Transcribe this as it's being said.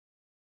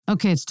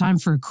Okay, it's time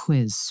for a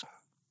quiz.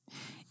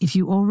 If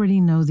you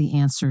already know the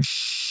answer,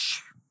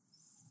 shh.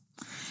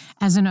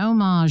 As an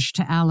homage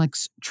to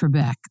Alex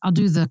Trebek, I'll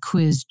do the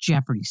quiz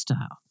Jeopardy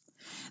style.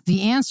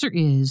 The answer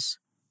is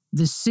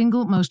the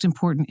single most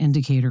important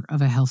indicator of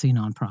a healthy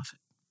nonprofit.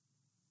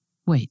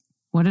 Wait,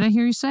 what did I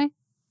hear you say?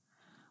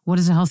 What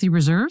is a healthy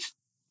reserve?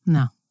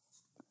 No.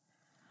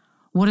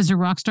 What is a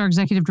rockstar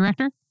executive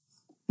director?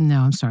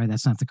 No, I'm sorry,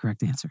 that's not the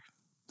correct answer.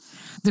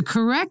 The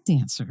correct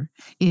answer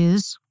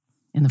is,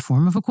 in the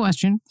form of a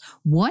question,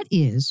 what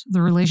is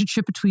the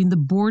relationship between the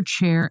board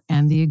chair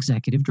and the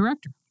executive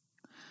director?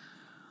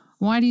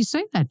 Why do you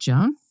say that,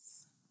 Joan?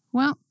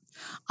 Well,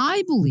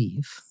 I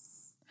believe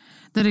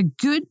that a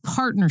good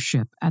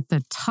partnership at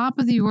the top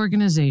of the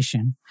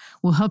organization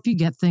will help you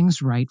get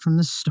things right from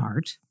the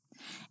start.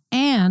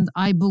 And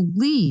I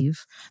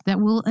believe that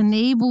will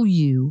enable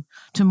you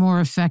to more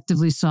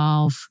effectively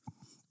solve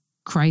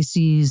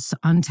crises,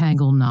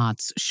 untangle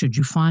knots, should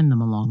you find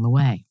them along the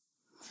way.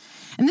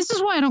 And this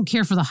is why I don't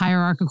care for the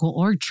hierarchical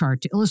org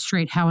chart to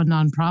illustrate how a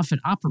nonprofit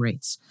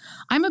operates.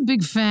 I'm a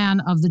big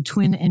fan of the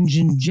twin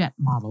engine jet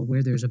model,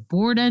 where there's a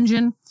board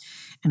engine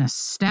and a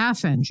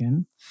staff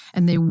engine,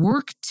 and they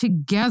work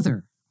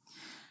together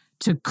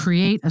to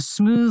create a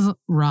smooth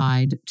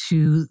ride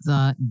to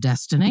the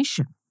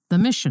destination, the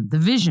mission, the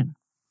vision.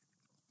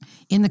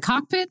 In the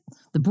cockpit,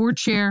 the board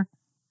chair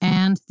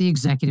and the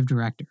executive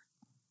director.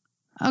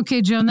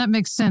 Okay, Joan, that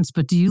makes sense,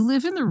 but do you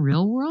live in the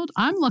real world?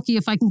 I'm lucky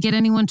if I can get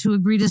anyone to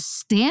agree to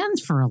stand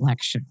for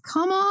election.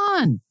 Come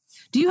on.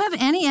 Do you have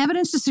any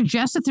evidence to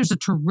suggest that there's a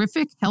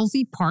terrific,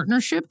 healthy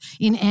partnership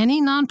in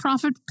any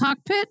nonprofit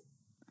cockpit?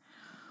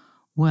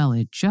 Well,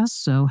 it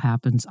just so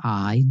happens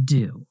I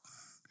do.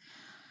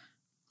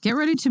 Get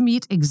ready to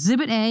meet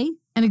Exhibit A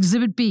and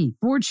Exhibit B,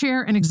 board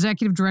chair and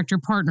executive director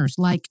partners,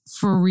 like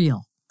for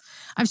real.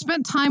 I've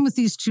spent time with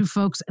these two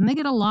folks, and they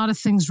get a lot of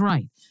things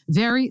right.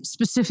 Very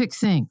specific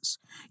things.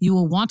 You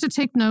will want to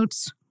take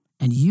notes,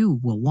 and you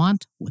will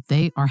want what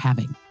they are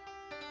having.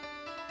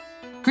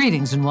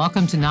 Greetings, and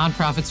welcome to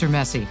Nonprofits Are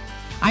Messy.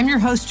 I'm your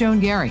host,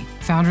 Joan Gary,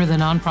 founder of the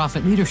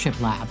Nonprofit Leadership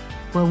Lab,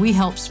 where we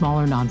help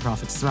smaller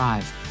nonprofits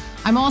thrive.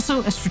 I'm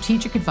also a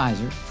strategic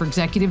advisor for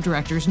executive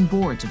directors and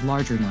boards of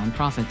larger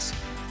nonprofits.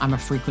 I'm a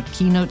frequent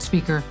keynote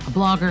speaker, a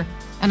blogger,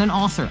 and an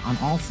author on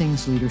all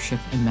things leadership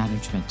and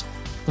management.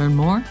 Learn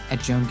more at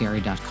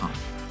joangary.com.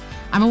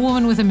 I'm a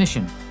woman with a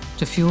mission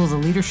to fuel the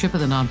leadership of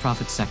the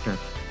nonprofit sector.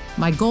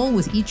 My goal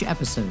with each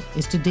episode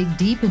is to dig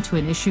deep into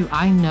an issue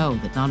I know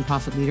that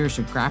nonprofit leaders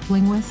are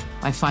grappling with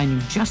by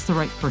finding just the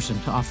right person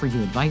to offer you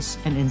advice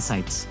and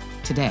insights.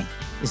 Today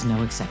is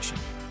no exception.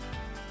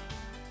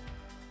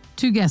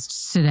 Two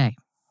guests today.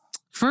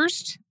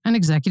 First, an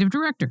executive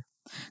director.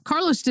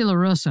 Carlos de la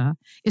Rosa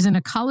is an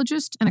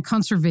ecologist and a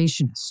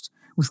conservationist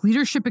with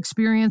leadership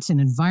experience in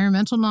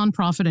environmental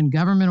nonprofit and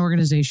government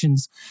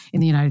organizations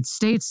in the United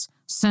States,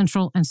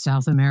 Central, and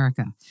South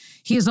America.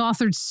 He has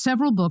authored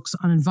several books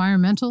on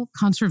environmental,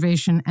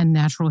 conservation, and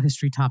natural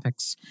history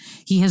topics.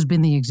 He has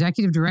been the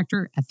executive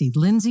director at the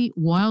Lindsay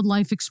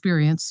Wildlife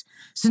Experience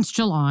since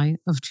July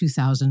of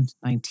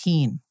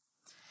 2019.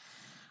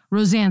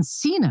 Roseanne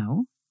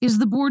Sino is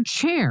the board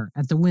chair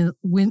at the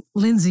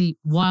Lindsay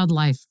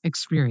Wildlife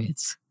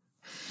Experience.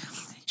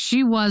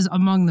 She was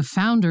among the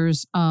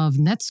founders of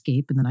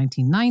Netscape in the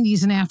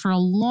 1990s, and after a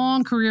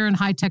long career in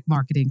high-tech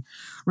marketing,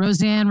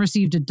 Roseanne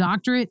received a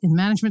doctorate in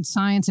management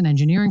science and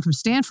engineering from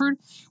Stanford,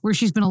 where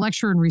she's been a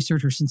lecturer and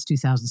researcher since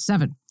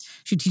 2007.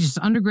 She teaches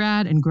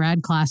undergrad and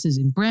grad classes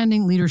in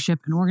branding,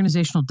 leadership, and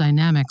organizational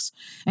dynamics,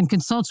 and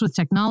consults with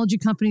technology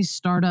companies,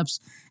 startups,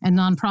 and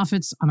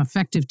nonprofits on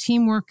effective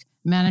teamwork,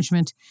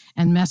 management,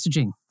 and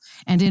messaging.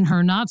 And in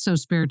her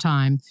not-so-spare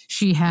time,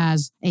 she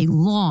has a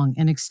long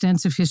and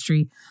extensive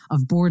history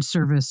of board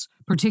service,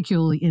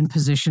 particularly in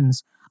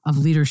positions of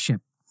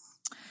leadership.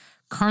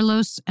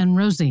 Carlos and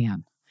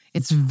Roseanne,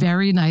 it's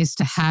very nice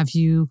to have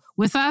you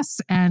with us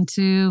and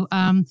to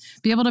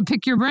be able to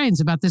pick your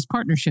brains about this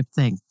partnership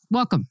thing.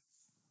 Welcome.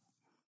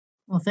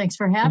 Well, thanks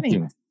for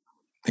having us.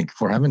 Thank you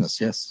for having us,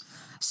 yes.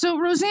 So,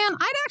 Roseanne,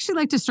 I'd actually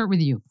like to start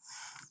with you.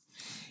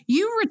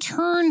 You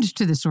returned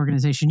to this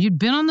organization. You'd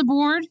been on the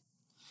board,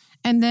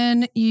 and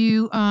then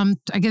you, I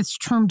guess,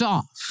 termed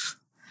off.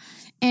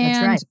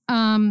 And that's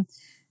right.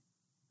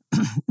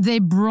 They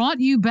brought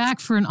you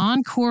back for an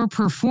encore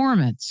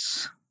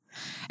performance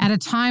at a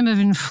time of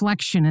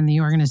inflection in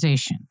the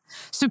organization.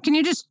 So can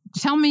you just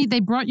tell me, they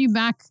brought you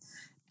back,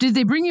 did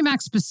they bring you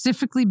back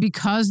specifically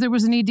because there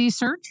was an ED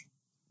search?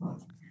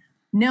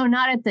 No,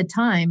 not at the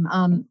time.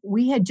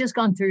 We had just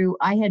gone through,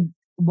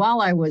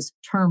 while I was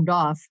termed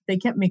off, they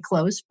kept me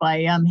close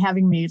by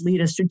having me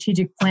lead a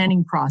strategic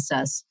planning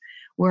process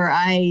where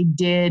I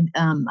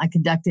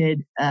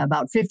conducted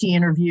about 50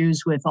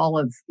 interviews with all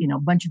of, a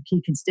bunch of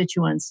key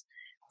constituents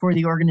for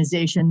the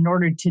organization in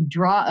order to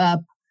draw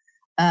up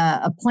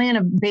a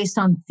plan based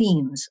on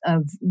themes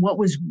of what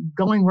was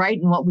going right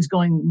and what was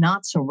going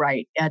not so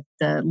right at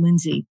the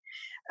Lindsay.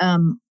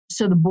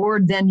 So the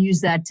board then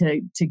used that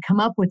to come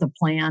up with a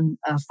plan,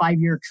 a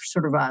 5-year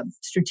sort of a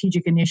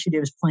strategic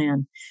initiatives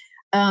plan.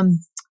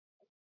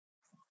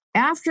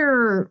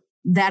 after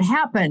that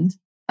happened,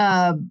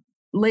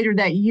 later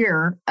that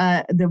year,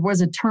 there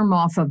was a term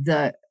off of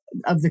the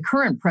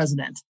current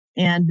president.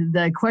 And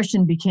the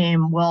question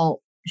became,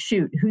 well,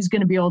 shoot, who's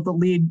going to be able to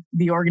lead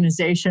the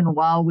organization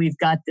while we've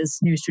got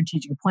this new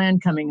strategic plan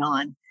coming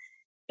on?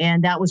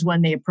 And that was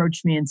when they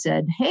approached me and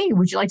said, hey,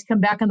 would you like to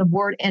come back on the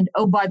board? And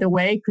oh, by the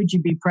way, could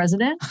you be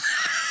president?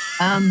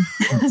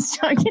 So,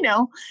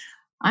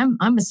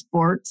 I'm a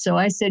sport. So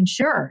I said,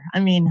 sure.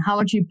 I mean, how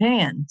much you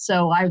paying?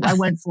 So I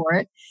went for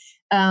it.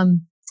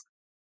 And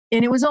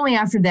it was only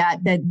after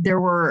that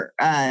there were,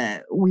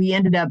 we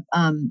ended up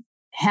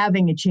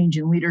having a change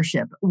in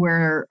leadership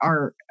where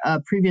our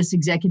previous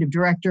executive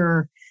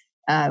director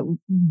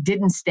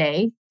didn't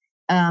stay.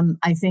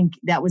 I think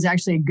that was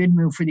actually a good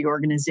move for the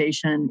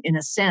organization in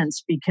a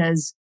sense,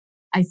 because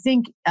I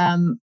think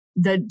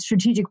the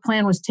strategic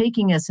plan was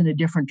taking us in a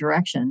different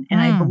direction.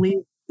 And I believe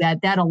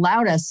that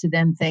allowed us to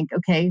then think,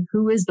 okay,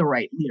 who is the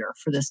right leader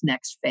for this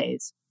next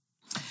phase?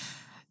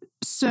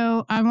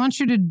 So I want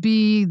you to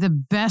be the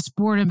best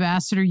board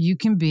ambassador you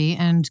can be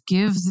and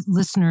give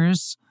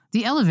listeners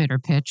the elevator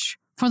pitch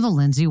for the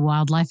Lindsay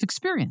Wildlife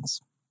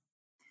Experience.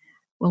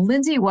 Well,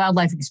 Lindsay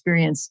Wildlife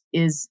Experience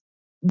is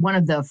one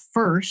of the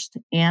first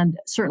and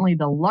certainly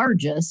the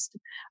largest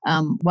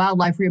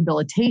wildlife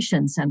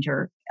rehabilitation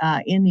center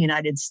in the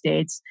United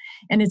States.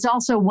 And it's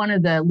also one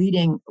of the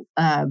leading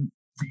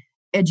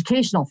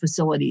educational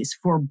facilities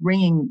for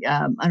bringing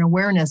an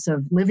awareness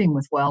of living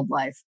with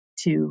wildlife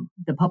to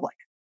the public.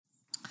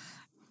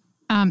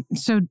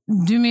 So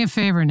do me a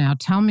favor now.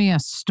 Tell me a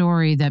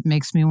story that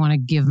makes me want to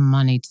give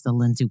money to the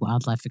Lindsay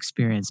Wildlife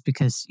Experience,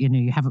 because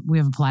we have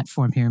a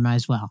platform here. Might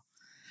as well.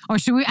 Or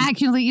should we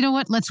actually, you know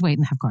what? Let's wait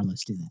and have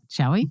Carlos do that,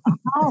 shall we?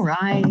 All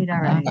right.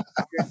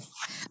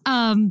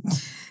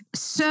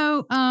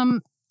 So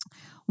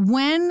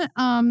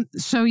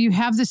you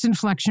have this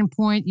inflection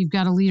point, you've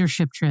got a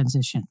leadership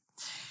transition.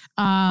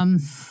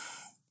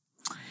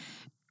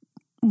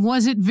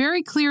 Was it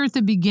very clear at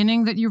the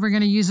beginning that you were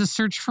going to use a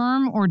search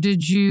firm, or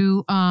did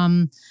you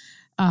not?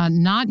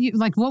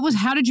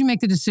 How did you make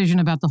the decision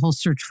about the whole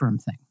search firm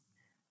thing?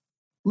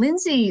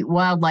 Lindsay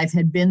Wildlife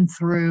had been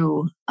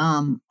through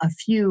a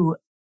few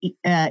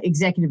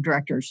executive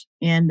directors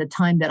in the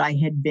time that I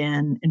had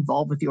been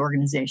involved with the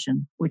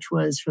organization, which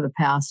was for the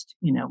past,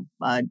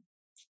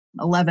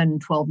 11,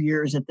 12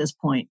 years at this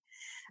point.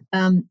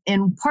 And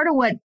part of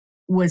what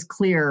was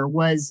clear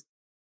was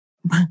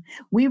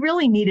we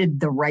really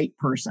needed the right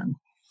person.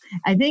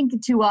 I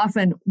think too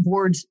often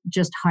boards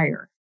just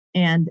hire.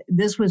 And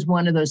this was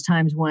one of those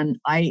times when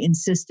I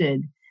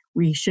insisted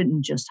we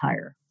shouldn't just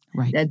hire.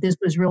 Right. That this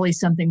was really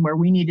something where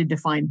we needed to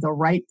find the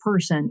right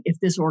person if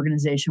this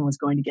organization was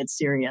going to get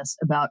serious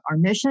about our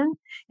mission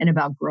and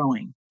about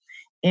growing.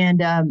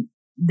 And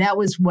that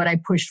was what I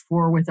pushed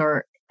for with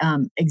our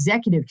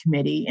executive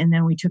committee. And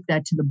then we took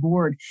that to the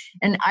board.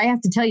 And I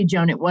have to tell you,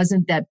 Joan, it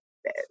wasn't that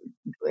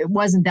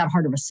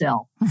hard of a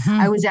sell. Mm-hmm.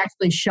 I was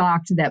actually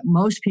shocked that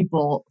most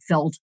people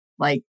felt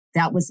like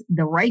that was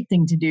the right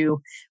thing to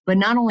do. But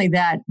not only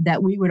that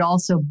we would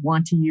also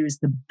want to use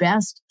the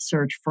best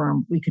search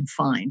firm we could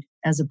find,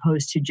 as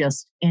opposed to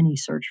just any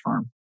search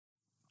firm.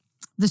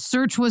 The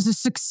search was a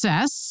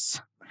success,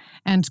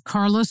 and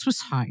Carlos was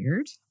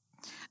hired.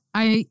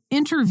 I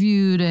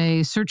interviewed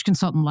a search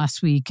consultant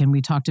last week, and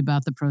we talked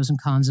about the pros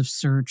and cons of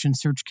search and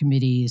search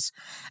committees.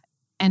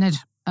 And it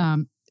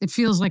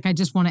feels like I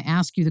just want to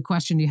ask you the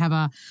question. Do you have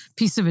a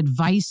piece of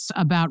advice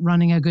about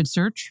running a good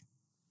search?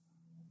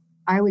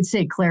 I would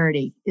say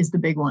clarity is the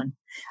big one.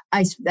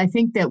 I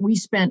think that we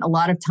spent a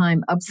lot of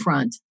time up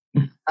front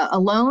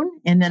alone,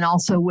 and then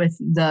also with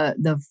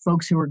the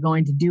folks who were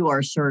going to do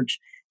our search,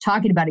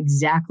 talking about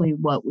exactly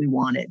what we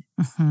wanted.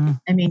 Mm-hmm.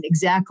 I mean,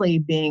 exactly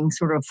being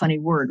sort of a funny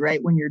word,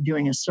 right, when you're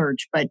doing a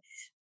search. But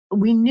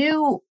we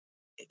knew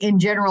in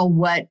general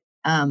what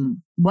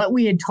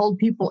we had told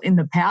people in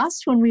the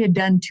past when we had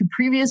done 2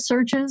 previous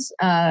searches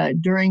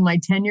during my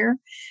tenure.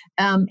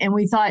 And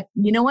we thought,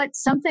 you know what,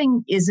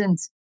 something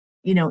isn't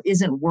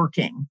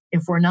working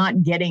if we're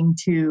not getting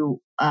to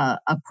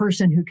a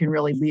person who can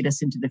really lead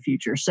us into the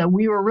future. So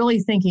we were really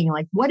thinking,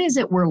 like, what is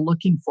it we're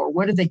looking for?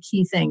 What are the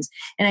key things?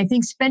 And I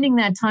think spending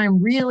that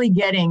time really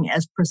getting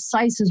as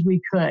precise as we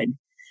could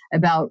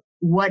about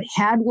what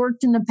had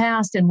worked in the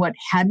past and what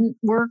hadn't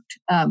worked,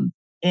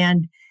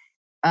 and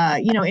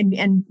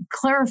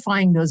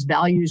clarifying those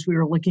values we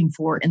were looking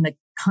for and the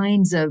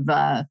kinds of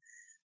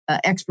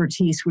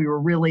expertise we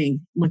were really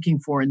looking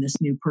for in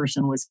this new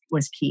person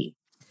was key.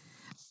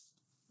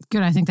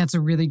 Good. I think that's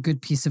a really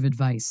good piece of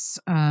advice.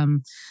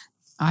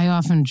 I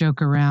often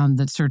joke around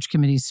that search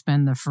committees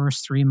spend the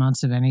first 3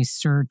 months of any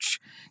search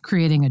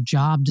creating a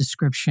job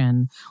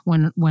description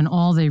when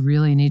all they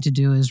really need to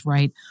do is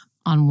write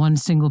on one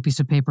single piece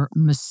of paper,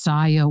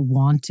 Messiah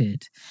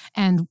wanted.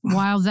 And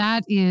while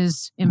that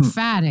is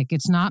emphatic,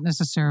 it's not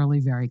necessarily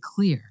very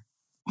clear.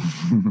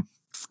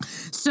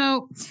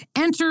 So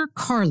enter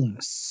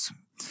Carlos.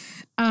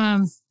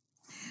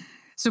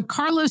 So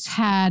Carlos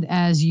had,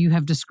 as you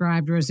have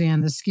described,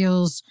 Roseanne, the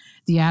skills,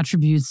 the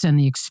attributes, and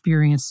the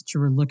experience that you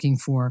were looking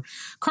for.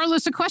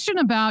 Carlos, a question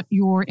about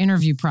your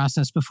interview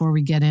process before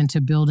we get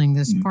into building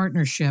this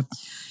partnership.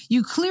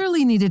 You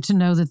clearly needed to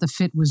know that the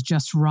fit was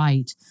just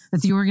right,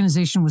 that the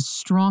organization was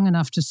strong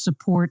enough to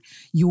support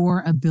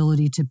your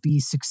ability to be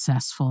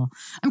successful.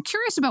 I'm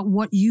curious about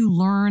what you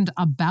learned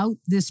about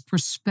this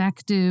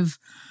prospective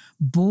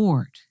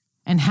board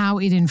and how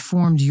it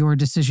informed your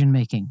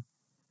decision-making.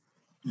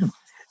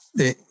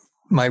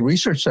 My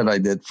research that I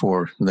did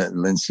for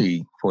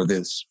Lindsay for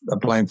this,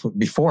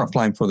 before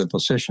applying for the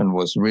position,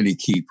 was really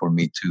key for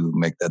me to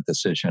make that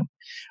decision.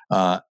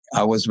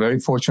 I was very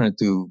fortunate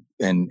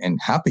and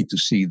happy to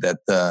see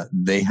that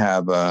they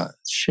have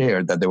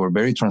shared that they were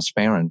very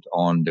transparent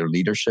on their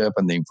leadership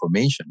and the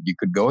information. You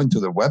could go into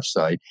their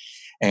website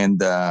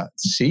and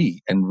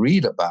see and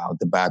read about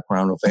the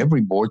background of every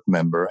board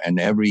member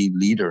and every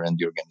leader in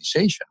the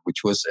organization,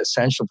 which was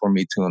essential for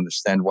me to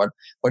understand what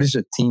is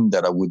a team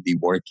that I would be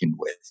working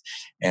with.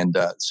 And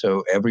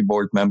so every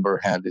board member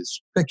had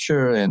his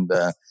picture and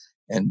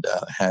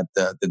had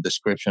the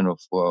description of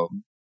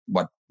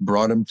what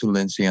brought him to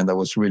Lindsay, and that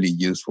was really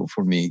useful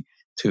for me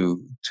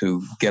to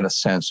get a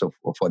sense of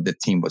what the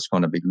team was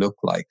going to look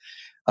like.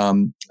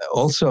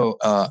 Also,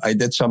 I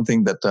did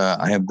something that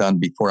I have done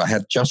before. I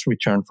had just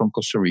returned from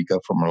Costa Rica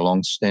from a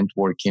long stint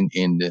working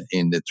in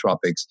the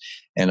tropics,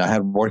 and I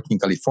had worked in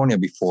California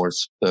before,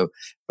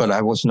 but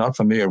I was not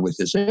familiar with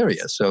this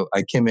area. So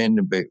I came in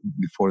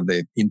before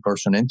the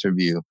in-person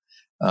interview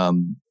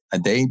a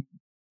day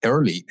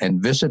early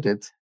and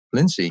visited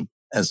Lindsay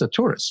as a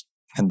tourist.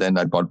 And then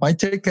I bought my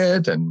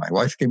ticket, and my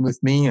wife came with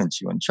me, and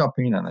she went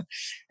shopping.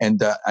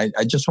 And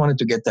I just wanted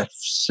to get that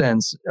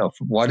sense of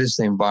what is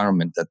the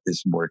environment that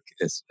this work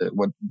is.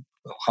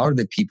 How are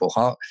the people?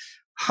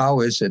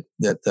 How is it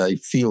that it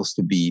feels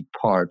to be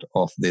part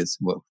of this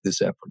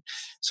effort?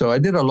 So I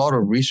did a lot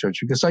of research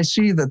because I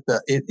see that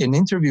an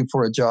interview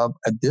for a job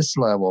at this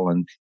level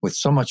and with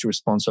so much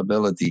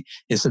responsibility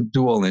is a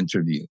dual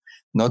interview.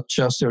 Not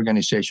just the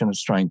organization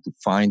is trying to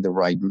find the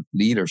right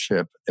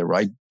leadership, the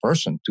right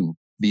person to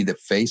be the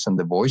face and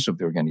the voice of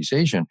the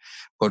organization,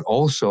 but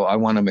also I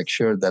want to make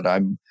sure that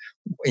I'm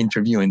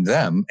interviewing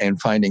them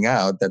and finding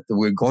out that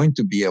we're going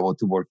to be able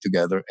to work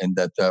together and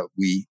that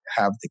we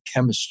have the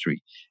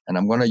chemistry. And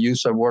I'm going to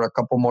use that word a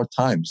couple more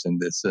times in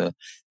this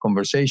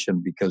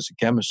conversation, because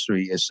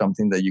chemistry is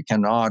something that you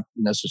cannot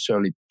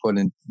necessarily put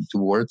into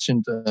words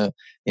in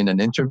an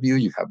interview.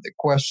 You have the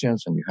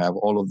questions and you have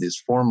all of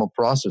these formal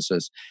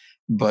processes,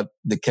 but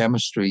the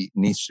chemistry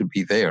needs to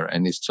be there,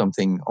 and it's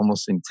something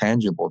almost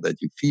intangible that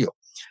you feel.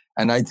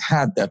 And I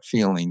had that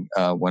feeling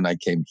when I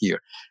came here.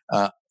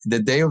 The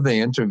day of the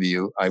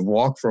interview, I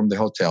walked from the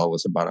hotel. It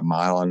was about 1.25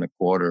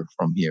 miles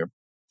from here.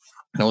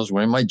 And I was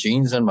wearing my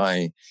jeans and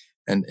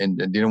and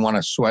didn't want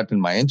to sweat in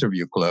my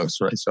interview clothes,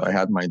 right? So I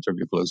had my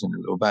interview clothes in a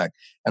little bag.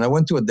 And I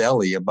went to a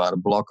deli about a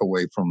block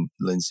away from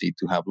Lindsay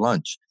to have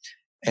lunch.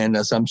 And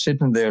as I'm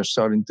sitting there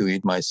starting to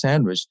eat my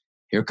sandwich,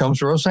 here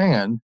comes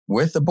Roseanne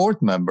with a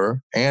board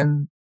member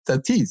and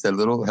Tatis,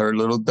 her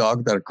little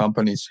dog that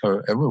accompanies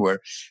her everywhere,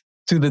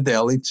 to the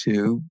deli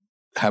to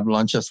have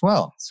lunch as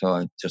well. So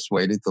I just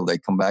waited till they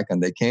come back,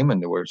 and they came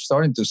and they were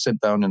starting to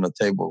sit down at a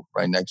table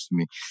right next to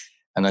me.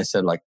 And I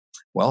said,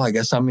 well, I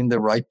guess I'm in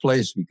the right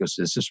place because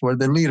this is where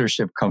the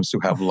leadership comes to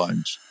have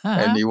lunch.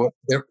 And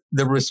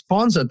the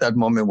response at that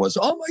moment was,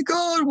 oh my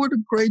God, what a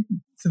great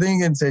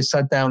thing. And they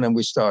sat down and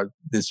we started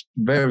this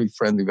very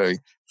friendly, very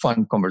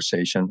fun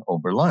conversation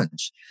over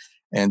lunch.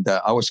 And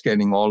I was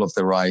getting all of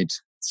the right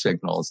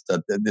signals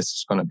that this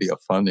is going to be a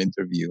fun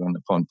interview and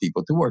fun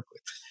people to work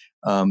with.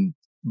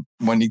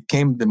 When it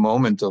came the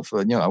moment of,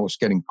 I was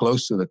getting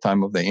close to the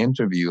time of the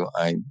interview,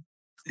 I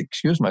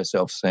excused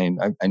myself saying,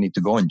 I need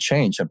to go and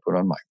change and put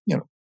on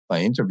my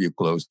interview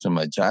clothes and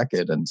my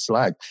jacket and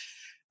slack.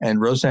 And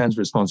Roseanne's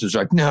response is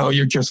like, no,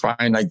 you're just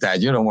fine like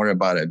that. You don't worry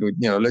about it.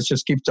 Let's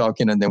just keep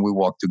talking. And then we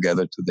walk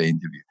together to the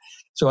interview.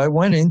 So I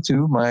went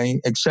into my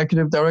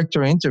executive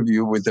director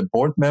interview with the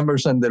board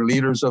members and the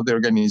leaders of the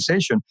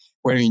organization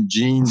wearing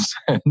jeans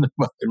and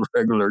my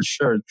regular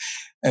shirt.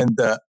 And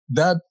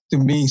that to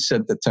me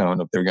set the tone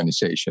of the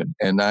organization.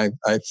 And I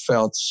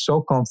felt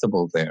so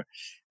comfortable there.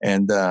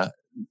 And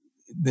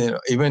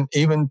even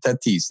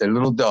Tatis, the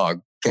little dog,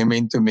 came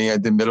into me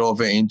at the middle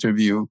of an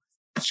interview,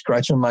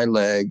 scratching my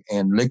leg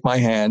and licked my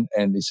hand.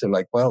 And he said,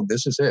 well,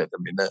 this is it. I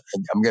mean,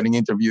 I'm getting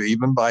interviewed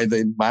even by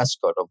the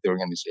mascot of the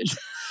organization.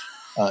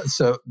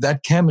 So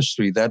that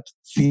chemistry, that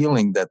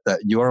feeling that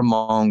you're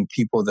among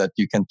people that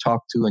you can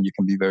talk to and you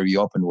can be very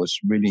open was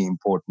really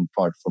important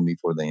part for me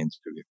for the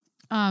interview.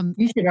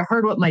 You should have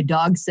heard what my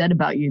dog said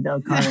about you, though,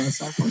 Carlos.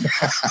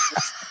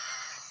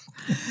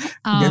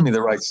 Give me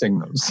the right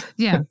signals.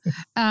 Yeah.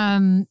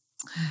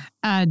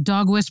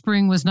 Dog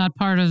whispering was not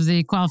part of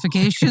the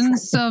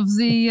qualifications of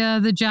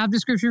the job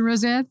description,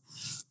 Roseanne?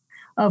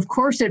 Of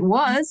course it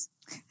was.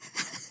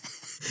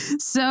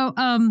 So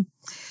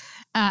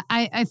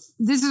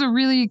this is a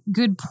really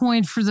good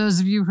point for those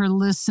of you who are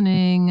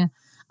listening.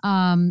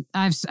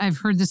 I've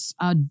heard this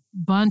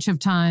bunch of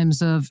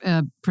times of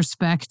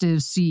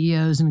prospective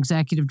CEOs and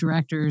executive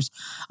directors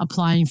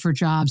applying for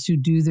jobs who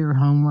do their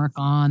homework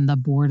on the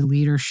board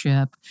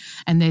leadership,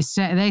 and they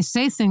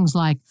say things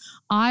like,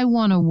 "I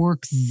want to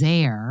work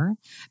there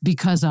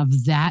because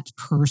of that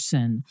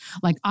person."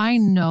 Like, I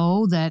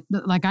know that,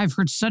 like, I've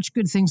heard such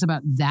good things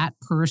about that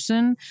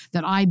person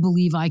that I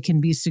believe I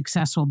can be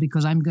successful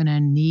because I'm going to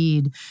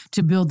need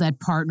to build that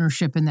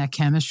partnership and that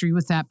chemistry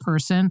with that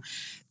person.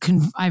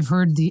 I've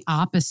heard the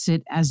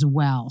opposite as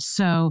well.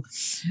 So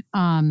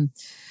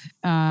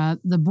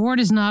the board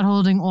is not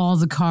holding all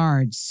the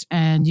cards,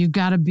 and you've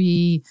got to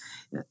be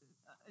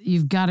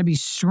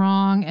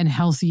strong and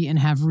healthy and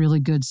have really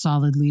good,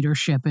 solid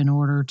leadership in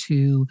order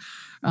to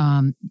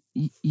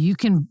you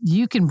can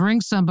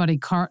bring somebody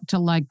to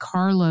like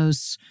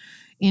Carlos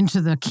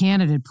into the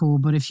candidate pool,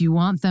 but if you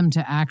want them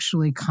to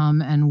actually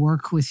come and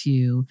work with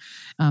you,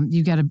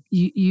 you've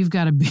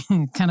got to be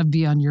kind of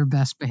be on your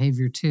best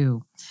behavior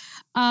too.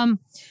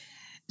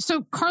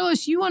 So,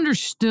 Carlos, you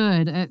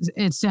understood,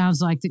 it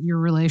sounds like, that your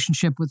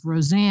relationship with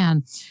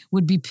Roseanne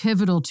would be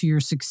pivotal to your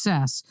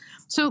success.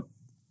 So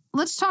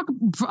let's talk.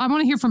 I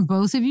want to hear from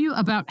both of you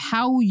about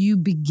how you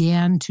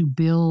began to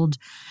build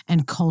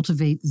and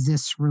cultivate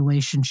this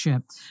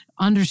relationship,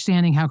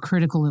 understanding how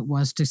critical it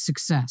was to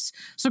success.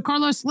 So,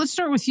 Carlos, let's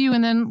start with you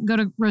and then go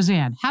to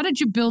Roseanne. How did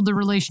you build the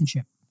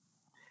relationship?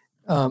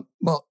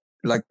 Well,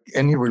 like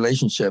any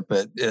relationship,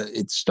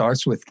 it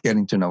starts with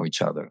getting to know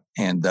each other.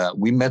 And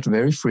we met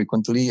very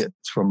frequently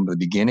from the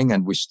beginning,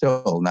 and we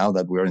still, now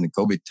that we're in the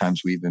COVID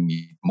times, we even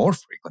meet more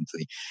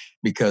frequently,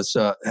 because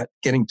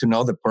getting to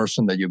know the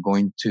person that you're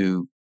going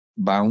to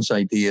bounce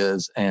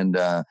ideas and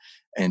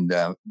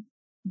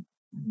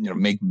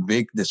make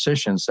big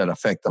decisions that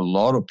affect a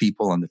lot of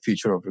people and the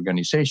future of the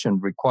organization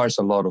requires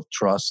a lot of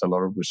trust, a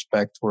lot of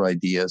respect for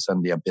ideas,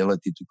 and the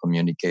ability to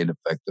communicate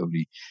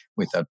effectively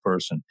with that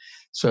person.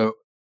 So,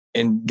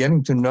 and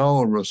getting to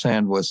know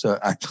Roseanne was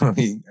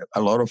actually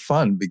a lot of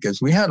fun,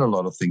 because we had a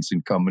lot of things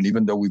in common,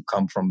 even though we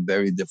come from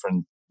very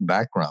different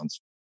backgrounds.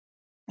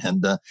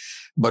 And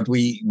but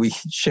we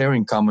share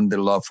in common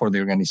the love for the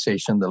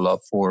organization, the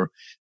love for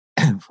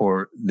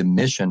the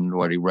mission,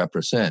 what it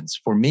represents.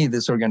 For me,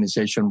 this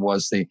organization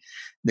was the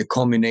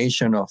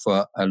culmination of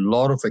a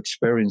lot of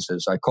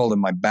experiences. I call them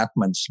my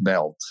Batman's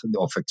belt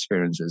of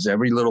experiences.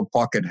 Every little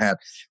pocket had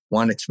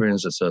one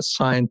experience as a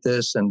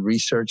scientist and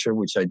researcher,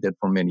 which I did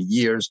for many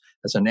years,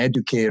 as an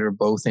educator,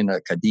 both in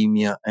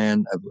academia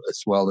and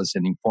as well as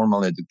in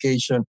informal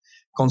education,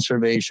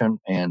 conservation,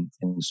 and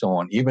so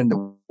on. Even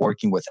the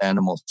working with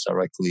animals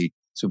directly,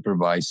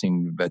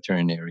 supervising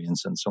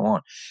veterinarians and so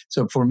on.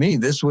 So for me,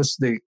 this was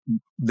the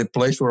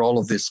place where all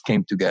of this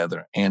came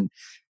together. And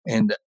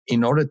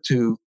in order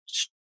to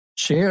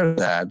share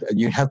that,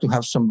 you have to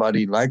have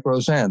somebody like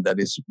Roseanne that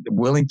is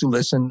willing to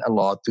listen a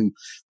lot,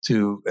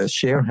 to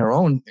share her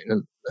own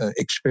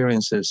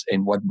experiences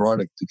and what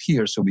brought it to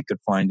here, so we could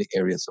find the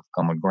areas of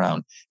common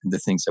ground and the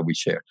things that we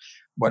share.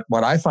 But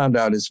what I found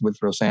out is with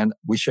Roseanne,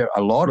 we share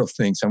a lot of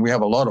things and we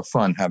have a lot of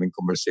fun having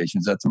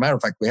conversations. As a matter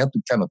of fact, we have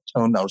to kind of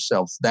tone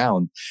ourselves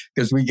down,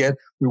 because we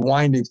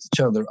wind each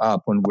other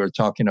up when we're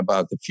talking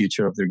about the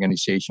future of the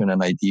organization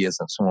and ideas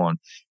and so on.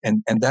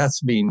 And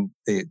that's been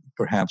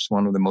perhaps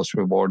one of the most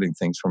rewarding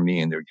things for me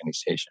in the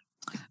organization.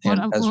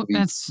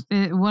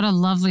 What a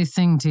lovely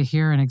thing to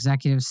hear an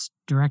executive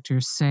director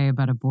say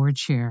about a board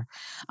chair.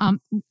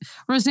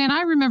 Roseanne,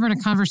 I remember in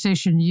a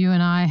conversation you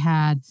and I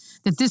had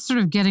that this sort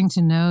of getting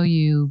to know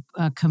you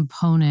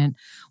component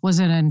was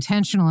an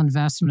intentional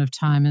investment of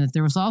time, and that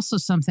there was also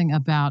something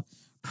about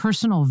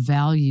personal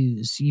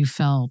values you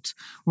felt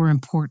were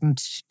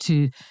important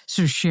to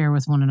sort of share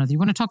with one another. You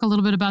want to talk a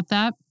little bit about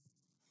that?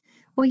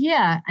 Well,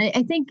 yeah,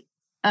 I think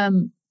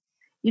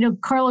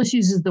Carlos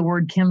uses the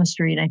word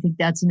chemistry, and I think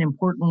that's an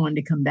important one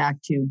to come back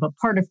to. But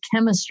part of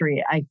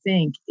chemistry, I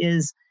think,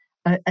 is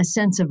a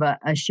sense of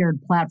a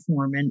shared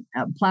platform, and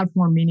a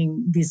platform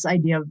meaning this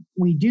idea of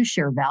we do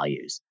share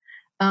values.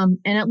 And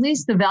at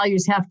least the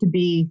values have to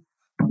be,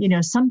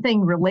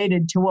 something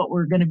related to what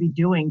we're going to be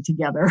doing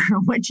together,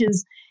 which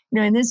is,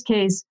 in this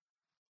case,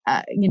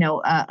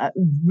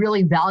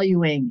 really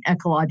valuing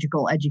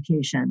ecological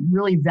education,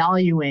 really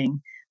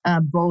valuing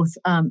both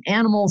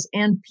animals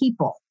and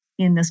people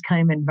in this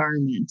kind of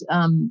environment.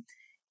 And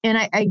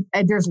I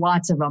there's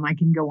lots of them I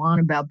can go on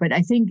about, but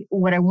I think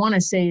what I want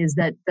to say is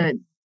that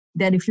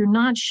if you're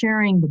not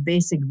sharing the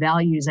basic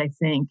values, I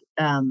think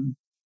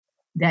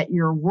that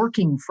you're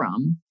working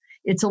from,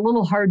 it's a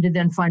little hard to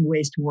then find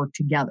ways to work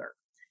together,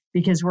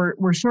 because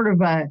we're sort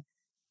of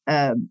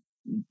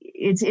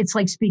it's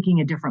like speaking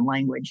a different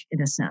language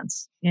in a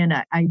sense. And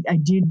I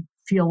did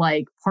feel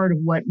like part of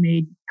what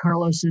made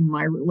Carlos and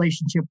my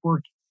relationship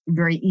work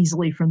very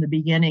easily from the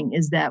beginning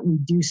is that we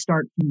do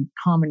start from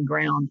common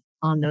ground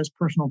on those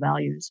personal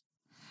values.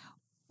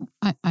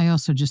 I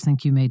also just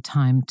think you made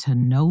time to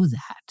know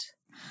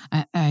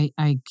that.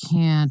 I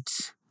can't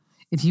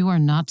If you are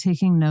not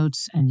taking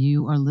notes and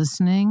you are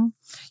listening,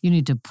 you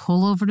need to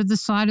pull over to the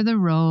side of the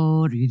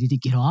road, or you need to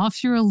get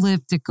off your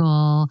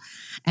elliptical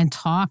and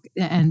talk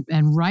and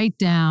write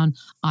down,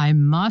 I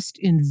must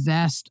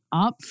invest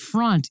up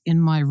front in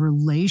my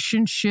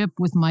relationship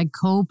with my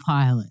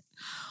co-pilot.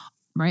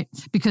 Right?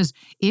 Because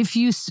if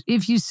you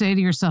say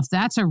to yourself,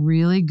 that's a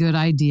really good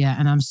idea,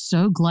 and I'm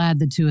so glad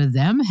the two of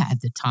them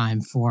had the time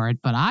for it,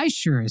 but I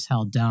sure as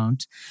hell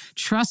don't.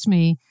 Trust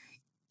me,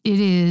 it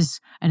is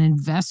an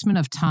investment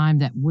of time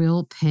that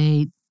will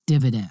pay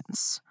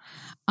dividends.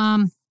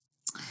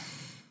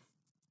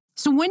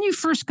 So when you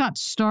first got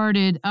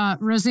started,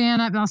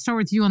 Roseanne, I'll start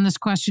with you on this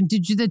question.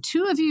 Did the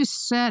two of you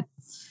set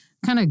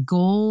kind of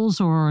goals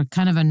or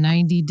kind of a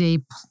 90-day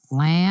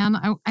plan?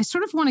 I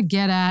sort of want to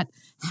get at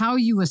how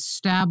you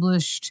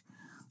established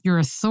your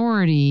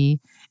authority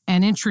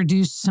and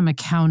introduced some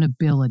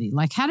accountability.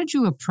 Like, how did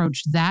you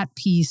approach that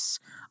piece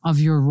of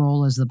your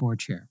role as the board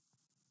chair?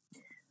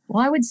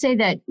 Well, I would say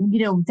that,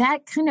 that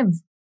kind of,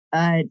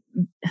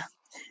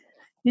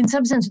 in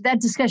some sense, that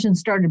discussion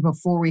started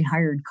before we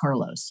hired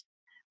Carlos.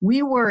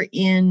 We were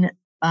in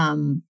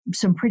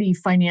some pretty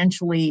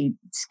financially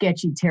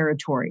sketchy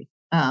territory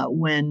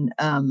when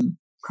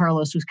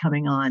Carlos was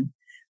coming on.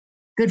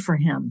 Good for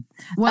him.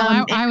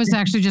 Well, I was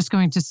actually just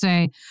going to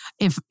say,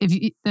 if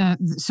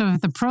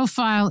the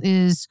profile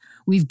is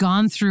we've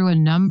gone through a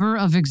number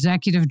of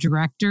executive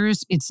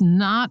directors, it's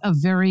not a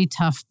very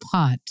tough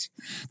putt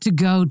to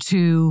go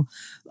to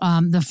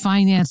the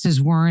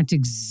finances weren't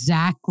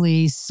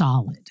exactly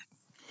solid.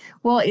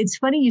 Well, it's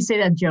funny you say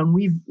that, Joan.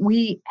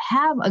 We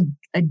have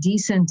a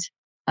decent.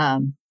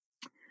 I'm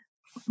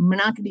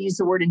not going to use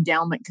the word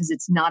endowment because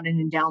it's not an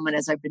endowment,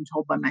 as I've been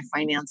told by my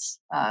finance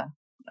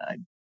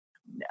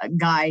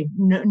guy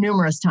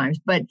numerous times.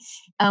 But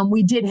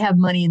we did have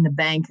money in the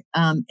bank,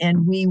 and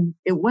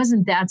it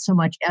wasn't that so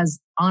much as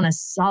on a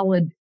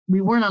solid.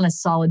 We weren't on a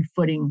solid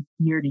footing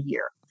year to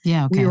year.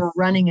 Yeah, okay. We were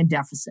running a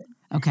deficit.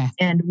 Okay.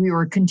 And we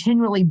were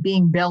continually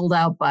being bailed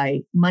out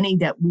by money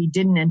that we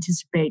didn't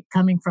anticipate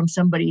coming from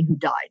somebody who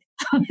died.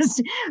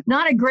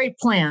 Not a great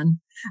plan.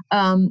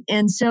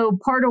 And so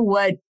part of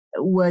what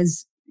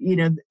was,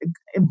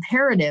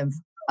 imperative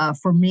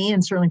for me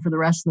and certainly for the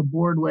rest of the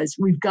board was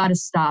we've got to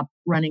stop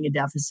running a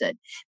deficit,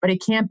 but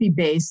it can't be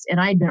based. And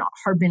I'd been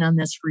harping on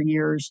this for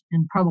years,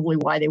 and probably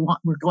why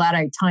we're glad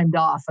I timed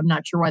off. I'm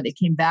not sure why they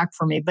came back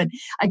for me, but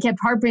I kept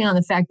harping on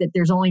the fact that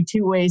there's only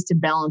two ways to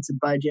balance a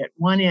budget.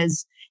 One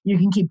is you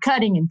can keep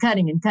cutting and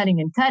cutting and cutting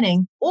and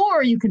cutting,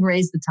 or you can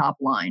raise the top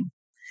line.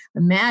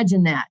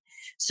 Imagine that.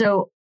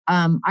 So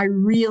I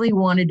really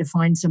wanted to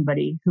find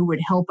somebody who would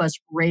help us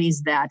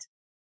raise that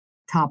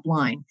top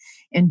line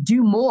and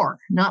do more,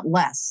 not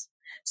less.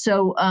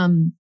 So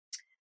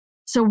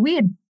we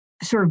had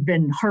sort of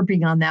been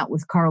harping on that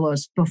with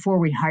Carlos before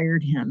we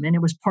hired him. And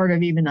it was part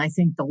of even, I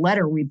think, the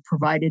letter we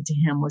provided to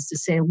him was to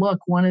say, look,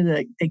 one of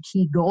the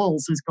key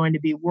goals is going to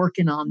be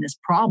working on this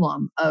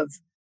problem of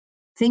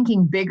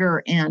thinking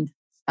bigger and,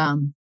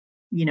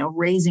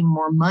 raising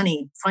more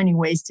money, finding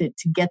ways to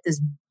get this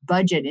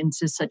budget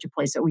into such a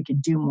place that we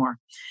could do more.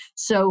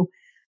 So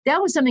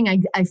that was something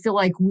I feel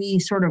like we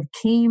sort of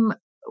came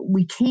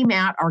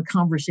at our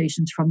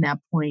conversations from that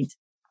point,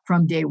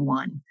 from day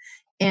one.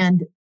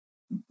 And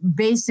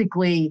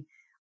basically,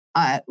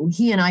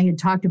 he and I had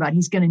talked about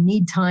he's going to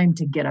need time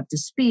to get up to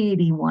speed.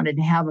 He wanted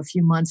to have a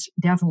few months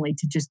definitely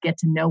to just get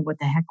to know what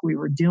the heck we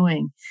were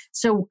doing.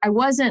 So I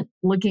wasn't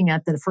looking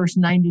at the first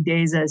 90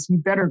 days as you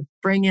better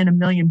bring in $1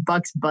 million,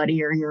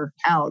 buddy, or you're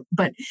out.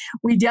 But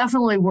we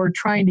definitely were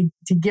trying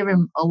to give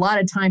him a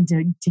lot of time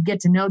to get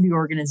to know the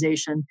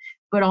organization,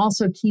 but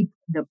also keep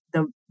the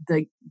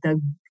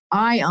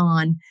eye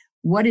on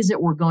what is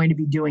it we're going to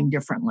be doing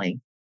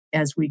differently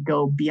as we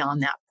go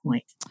beyond that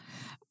point.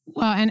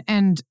 Well,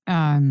 and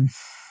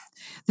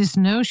this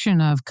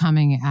notion of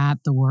coming at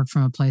the work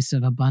from a place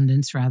of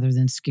abundance rather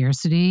than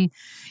scarcity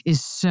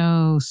is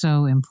so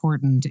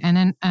important.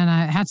 And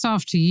hats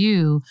off to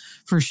you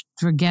for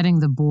getting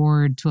the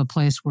board to a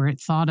place where it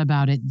thought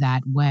about it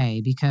that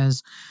way,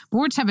 because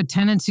boards have a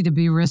tendency to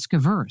be risk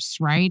averse,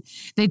 right?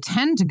 They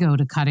tend to go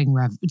to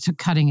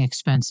cutting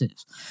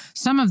expenses.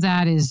 Some of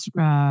that is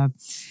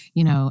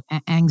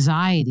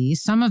anxiety.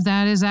 Some of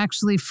that is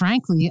actually,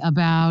 frankly,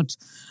 about,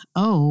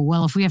 oh,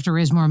 well, if we have to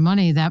raise more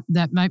money, that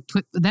might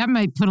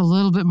put a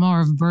little bit more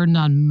of a burden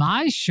on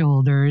my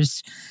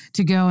shoulders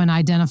to go and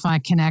identify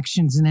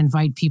connections and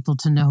invite people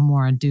to know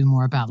more and do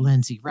more about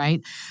Lindsay,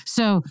 right?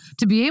 So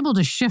to be able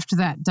to shift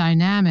that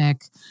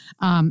dynamic,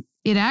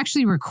 it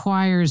actually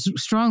requires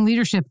strong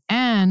leadership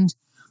and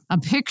a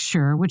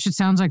picture, which it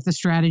sounds like the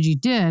strategy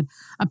did,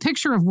 a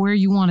picture of where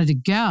you wanted to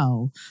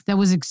go that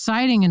was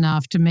exciting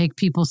enough to make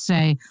people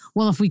say,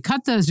 well, if we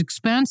cut those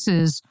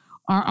expenses,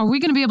 are we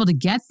going to be able to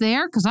get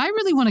there? Because I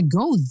really want to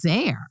go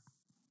there.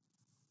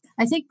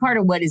 I think part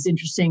of what is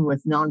interesting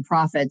with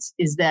nonprofits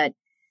is that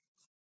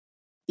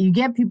you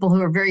get people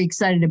who are very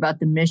excited about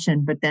the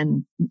mission, but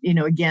then,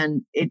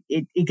 again,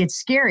 it gets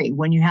scary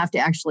when you have to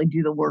actually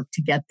do the work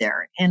to get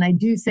there. And I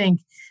do think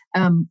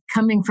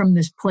coming from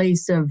this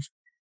place of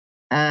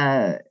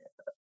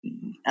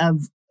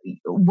of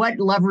what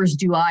levers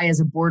do I as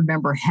a board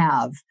member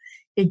have,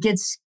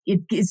 it's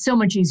so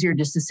much easier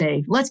just to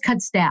say, let's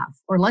cut staff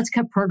or let's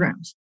cut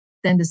programs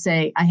than to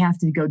say, I have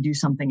to go do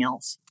something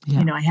else.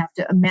 Yeah. I have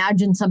to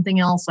imagine something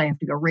else. I have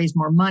to go raise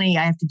more money.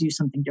 I have to do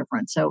something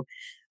different. So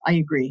I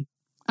agree.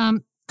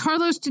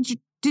 Carlos,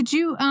 did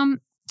you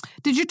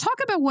talk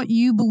about what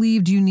you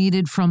believed you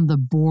needed from the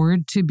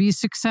board to be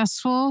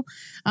successful?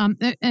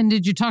 And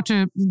did you talk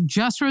to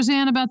just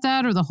Roseanne about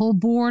that, or the whole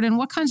board? And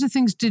what kinds of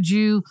things did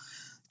you?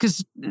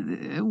 Because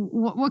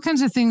what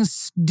kinds of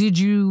things did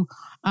you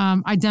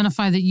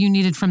identify that you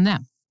needed from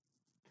them?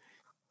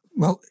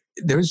 Well,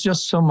 there's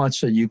just so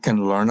much that you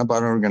can learn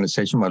about an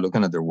organization by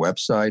looking at their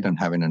website and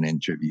having an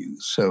interview.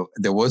 So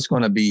there was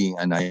going to be,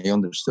 and I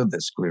understood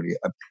this clearly,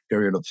 a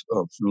period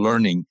of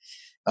learning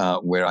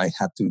where I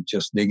had to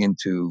just dig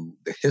into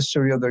the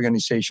history of the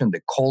organization,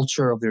 the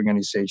culture of the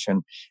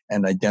organization,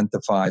 and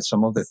identify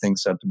some of the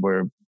things that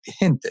were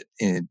hinted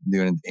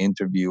during the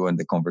interview and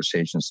the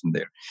conversations in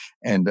there.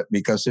 And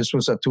because this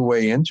was a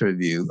two-way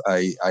interview,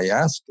 I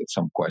asked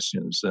some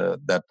questions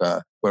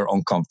that were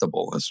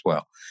uncomfortable as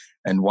well.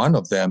 And one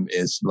of them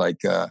is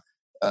like,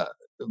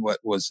 what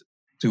was,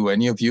 do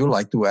any of you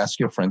like to ask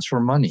your friends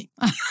for money?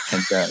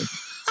 And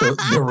so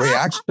the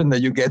reaction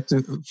that you get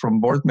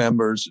from board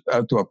members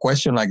to a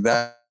question like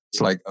that,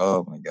 it's like,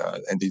 oh my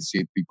God. And you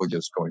see people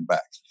just going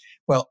back.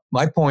 Well,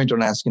 my point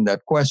on asking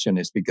that question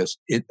is because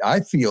I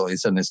feel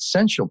it's an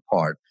essential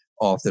part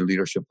of the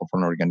leadership of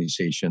an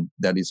organization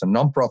that is a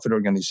nonprofit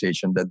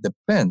organization that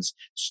depends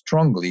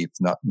strongly, if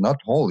not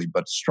wholly,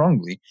 but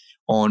strongly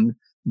on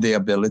the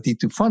ability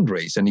to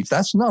fundraise. And if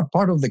that's not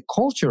part of the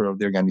culture of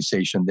the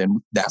organization,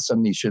 then that's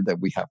an issue that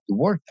we have to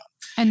work on.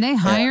 And they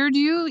hired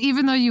you,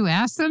 even though you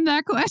asked them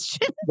that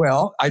question?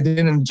 Well, I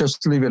didn't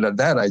just leave it at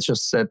that. I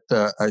just said,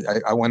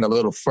 I went a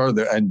little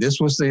further. And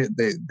this was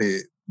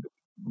the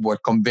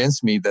what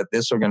convinced me that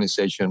this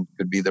organization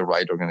could be the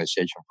right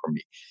organization for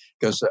me.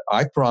 Because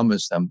I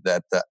promised them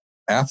that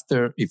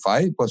if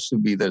I was to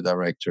be the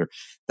director,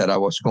 that I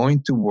was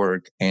going to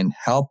work and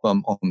help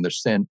them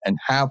understand and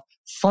have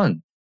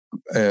fun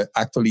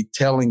actually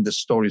telling the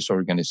stories of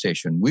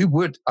organization. We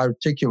would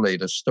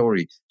articulate a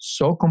story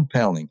so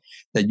compelling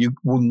that you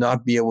will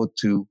not be able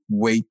to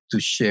wait to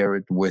share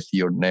it with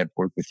your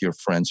network, with your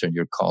friends and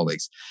your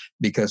colleagues.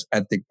 Because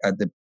at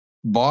the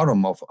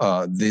bottom of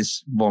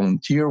this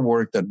volunteer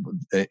work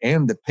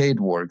and the paid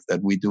work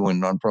that we do in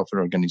nonprofit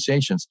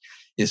organizations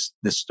is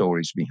the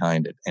stories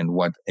behind it and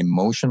what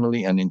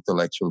emotionally and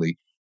intellectually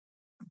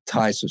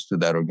ties us to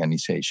that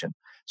organization.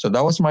 So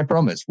that was my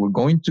promise. We're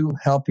going to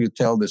help you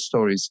tell the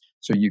stories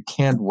so you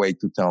can't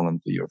wait to tell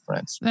them to your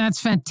friends. That's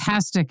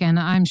fantastic. And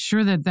I'm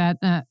sure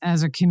that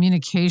as a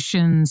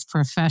communications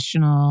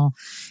professional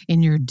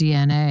in your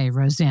DNA,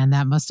 Roseanne,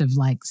 that must have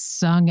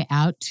sung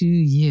out to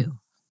you.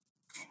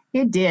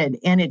 It did.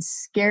 And it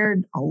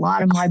scared a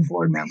lot of my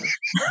board members.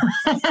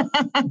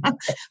 But,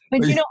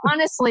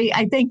 honestly,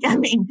 I think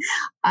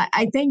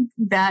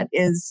that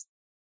is,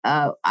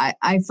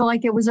 I feel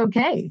like it was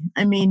okay.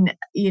 I mean,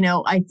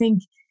 I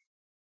think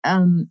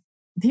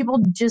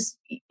people just,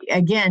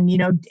 again,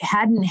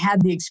 hadn't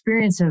had the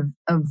experience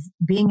of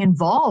being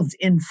involved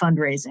in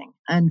fundraising,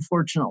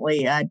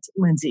 unfortunately, at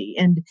Lindsay,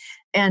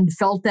 and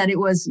felt that it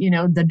was,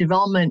 the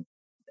development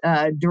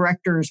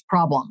director's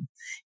problem.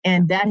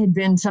 And that had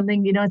been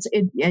something,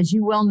 as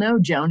you well know,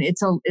 Joan,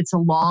 it's a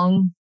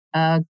long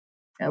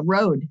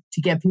road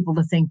to get people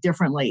to think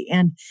differently.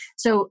 And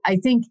so I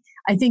think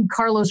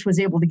Carlos was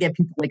able to get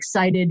people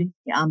excited.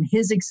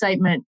 His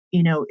excitement,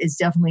 is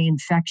definitely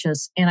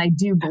infectious. And I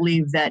do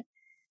believe that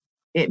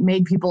it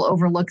made people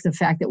overlook the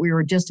fact that we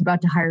were just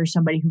about to hire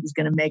somebody who was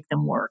going to make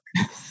them work.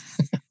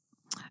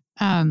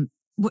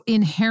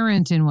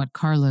 Inherent in what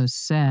Carlos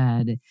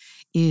said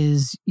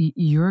is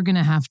you're going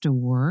to have to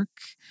work,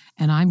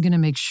 and I'm going to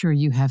make sure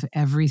you have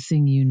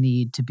everything you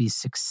need to be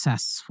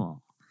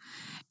successful.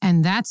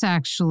 And that's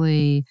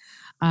actually,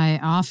 I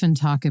often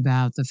talk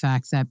about the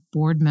fact that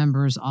board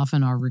members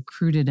often are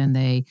recruited and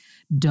they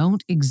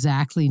don't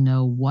exactly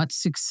know what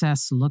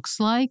success looks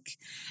like,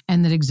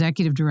 and that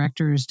executive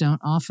directors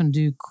don't often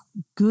do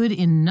good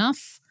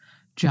enough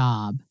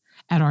job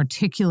at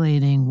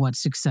articulating what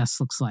success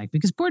looks like.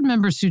 Because board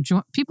members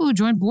people who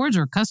join boards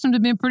are accustomed to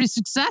being pretty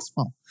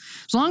successful.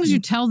 As long as you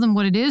tell them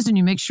what it is and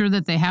you make sure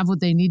that they have what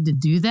they need to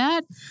do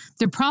that,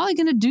 they're probably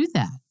going to do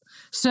that.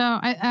 So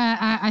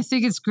I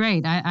think it's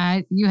great.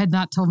 You had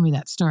not told me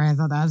that story. I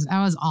thought that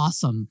was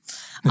awesome.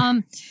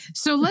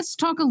 So let's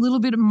talk a little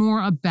bit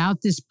more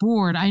about this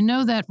board. I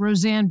know that,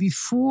 Roseanne,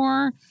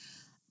 before,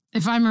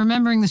 if I'm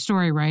remembering the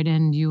story right,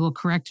 and you will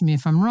correct me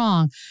if I'm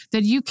wrong,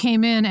 that you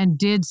came in and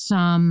did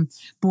some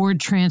board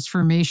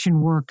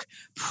transformation work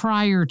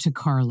prior to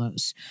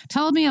Carlos.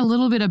 Tell me a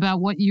little bit about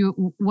what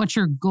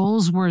your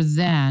goals were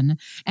then,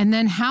 and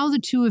then how the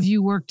two of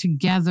you are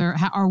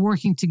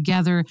working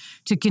together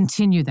to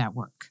continue that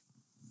work.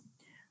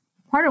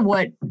 Part of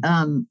what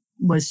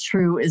was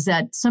true is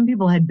that some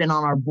people had been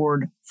on our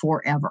board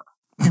forever.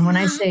 And when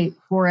I say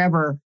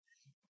forever,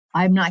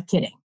 I'm not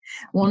kidding.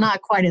 Well,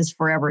 not quite as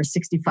forever,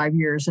 65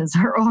 years as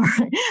her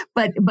are.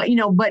 But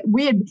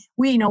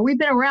we've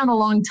been around a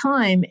long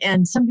time,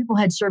 and some people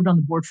had served on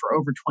the board for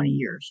over 20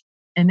 years.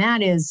 And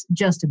that is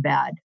just a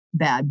bad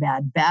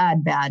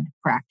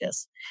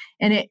practice.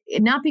 And it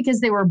not because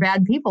they were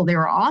bad people, they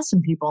were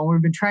awesome people. And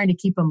we've been trying to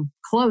keep them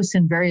close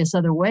in various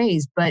other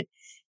ways. But,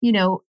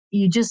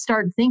 you just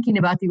start thinking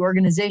about the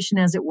organization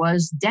as it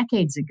was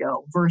decades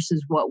ago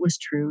versus what was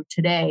true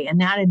today.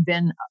 And that had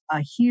been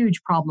a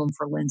huge problem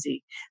for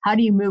Lindsay. How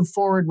do you move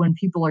forward when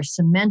people are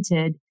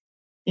cemented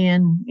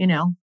in,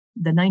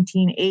 the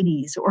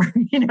 1980s or,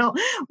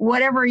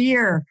 whatever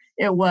year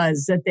it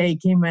was that they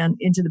came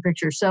into the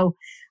picture? So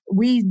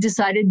we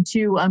decided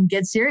to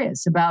get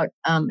serious about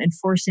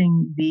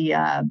enforcing the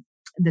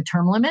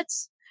term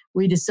limits.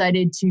 We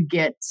decided to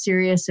get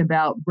serious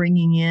about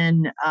bringing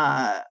in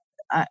a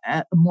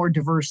more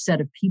diverse set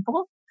of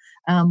people.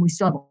 We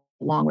still have a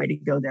long way to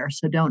go there,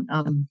 so don't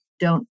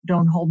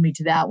hold me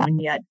to that one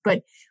yet.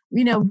 But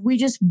we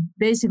just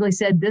basically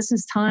said this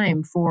is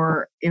time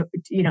for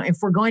if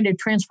we're going to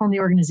transform the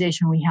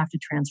organization, we have to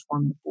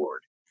transform the board.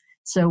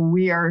 So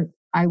we are,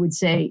 I would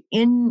say,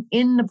 in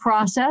the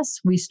process.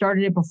 We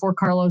started it before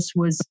Carlos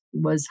was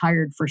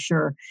hired for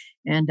sure,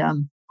 and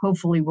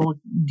hopefully we'll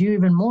do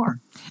even more.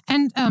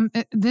 And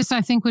this,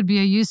 I think, would be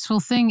a useful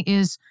thing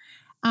is.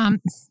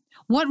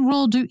 What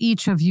role do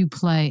each of you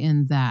play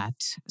in that?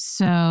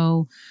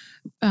 So,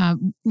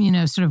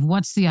 sort of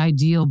what's the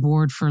ideal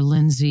board for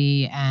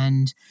Lindsay,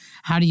 and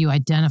how do you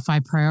identify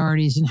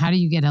priorities, and how do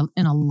you get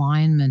an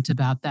alignment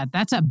about that?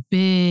 That's a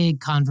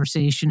big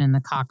conversation in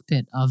the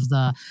cockpit of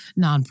the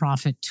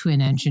nonprofit twin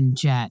engine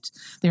jet.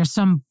 There's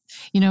some,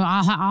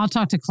 I'll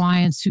talk to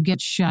clients who get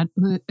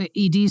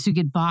EDs who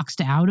get boxed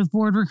out of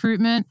board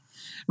recruitment,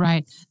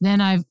 right?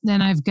 Then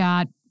I've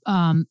got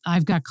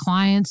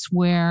clients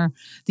where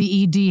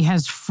the ED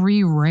has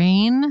free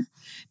reign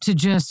to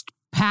just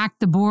pack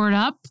the board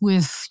up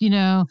with,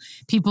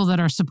 people that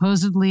are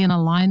supposedly in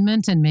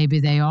alignment, and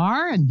maybe they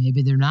are and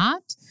maybe they're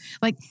not.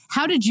 Like,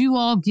 how did you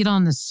all get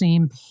on the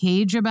same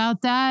page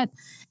about that?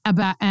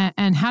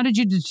 And how did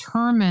you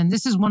determine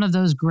this is one of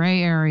those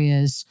gray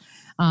areas?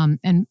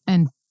 And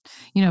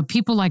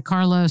people like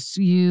Carlos,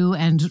 you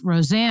and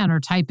Roseanne are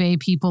type A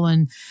people,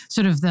 and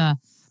sort of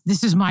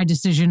this is my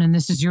decision and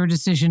this is your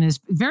decision is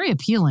very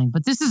appealing,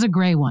 but this is a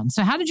gray one.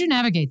 So how did you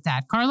navigate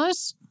that,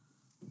 Carlos?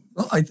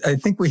 Well, I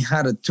think we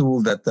had a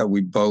tool that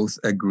we both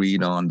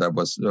agreed on that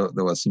was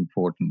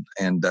important,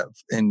 and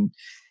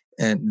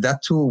that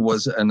tool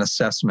was an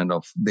assessment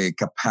of the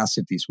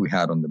capacities we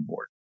had on the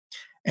board.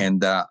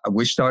 And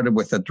we started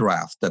with a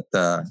draft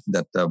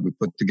that we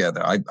put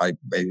together. I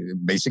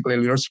basically a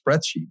little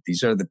spreadsheet.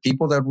 These are the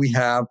people that we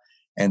have,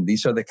 and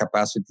these are the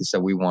capacities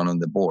that we want on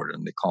the board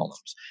and the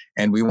columns.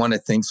 And we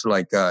wanted things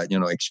like,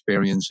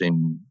 experience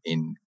in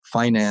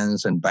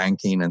finance and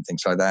banking and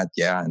things like that.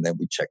 Yeah. And then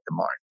we check the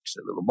marks,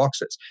 the little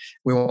boxes.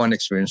 We want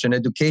experience in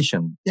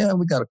education. Yeah,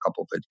 we got a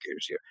couple of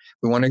educators here.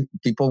 We wanted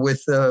people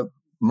with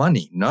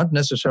money, not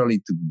necessarily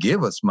to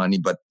give us money,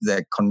 but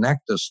that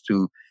connect us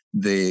to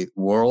the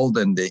world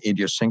and the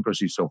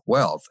idiosyncrasies of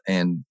wealth.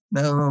 And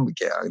then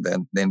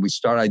we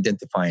start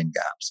identifying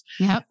gaps.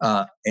 Yep.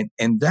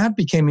 And that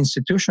became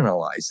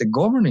institutionalized. The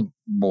governing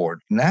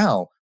board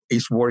now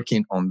is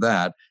working on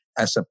that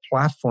as a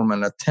platform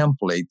and a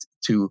template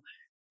to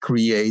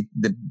create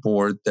the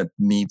board that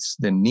meets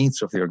the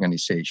needs of the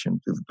organization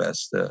to the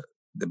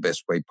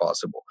best way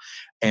possible.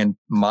 And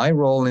my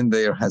role in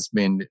there has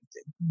been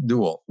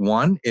dual.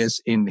 One is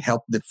in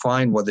help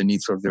define what the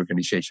needs of the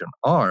organization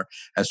are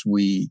as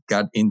we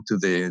got into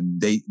the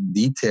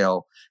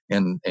detail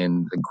and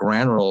the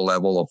granular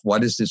level of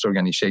what is this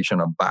organization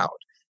about.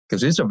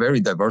 Because it's a very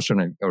diverse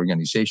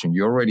organization.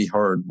 You already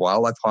heard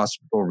wildlife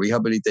hospital,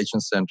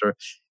 rehabilitation center,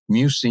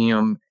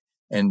 museum,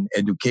 and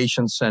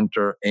education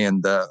center,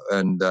 and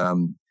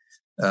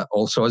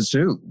also a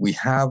zoo. We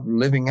have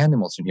living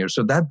animals in here.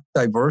 So that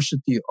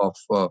diversity of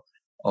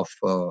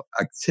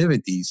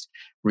activities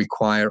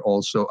require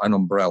also an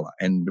umbrella.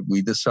 And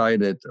we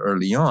decided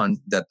early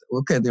on that,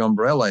 okay, the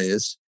umbrella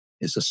is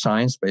a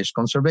science-based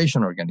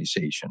conservation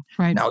organization.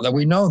 Right. Now that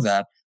we know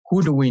that,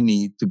 who do we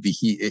need to be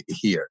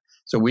here?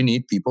 So we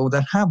need people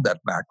that have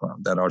that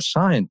background, that are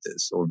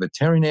scientists or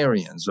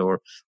veterinarians or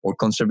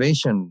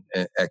conservation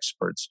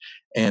experts.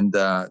 And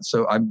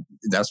so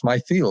that's my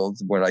field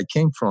where I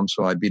came from.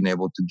 So I've been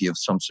able to give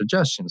some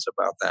suggestions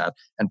about that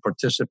and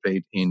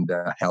participate in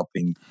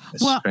helping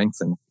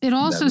strengthen. It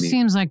also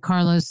seems like,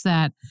 Carlos,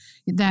 that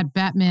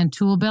Batman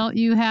tool belt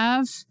you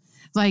have,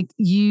 like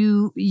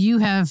you've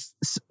been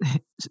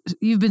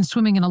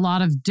swimming in a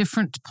lot of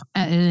different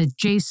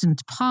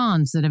adjacent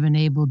ponds that have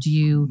enabled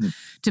you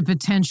to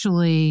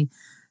potentially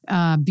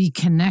be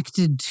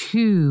connected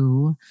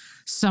to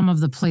some of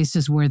the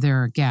places where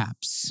there are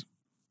gaps.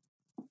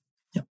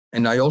 Yeah.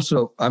 And I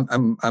also,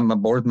 I'm a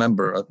board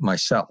member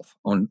myself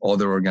on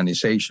other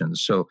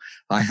organizations. So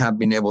I have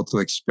been able to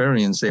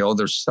experience the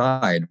other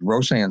side,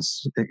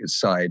 Roseanne's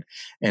side.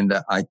 And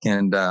I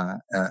can,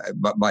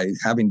 but by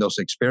having those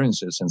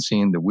experiences and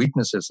seeing the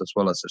weaknesses as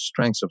well as the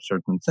strengths of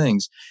certain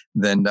things,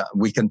 then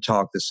we can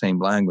talk the same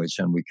language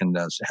and we can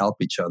help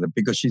each other,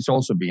 because she's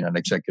also been an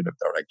executive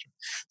director.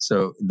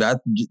 So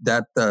that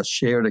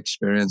shared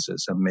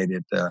experiences have made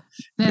it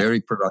very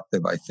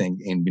productive, I think,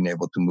 in being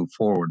able to move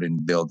forward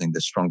in building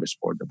the strongest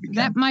sport that we can.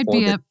 That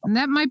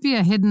might be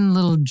a hidden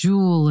little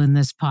jewel in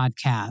this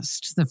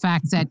podcast. The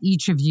fact that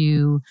each of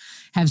you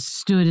have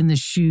stood in the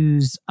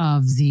shoes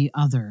of the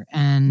other,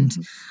 and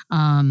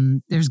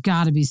there's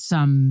got to be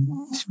some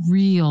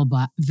real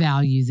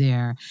value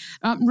there.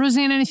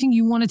 Roseanne, anything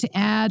you wanted to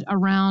add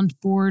around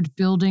board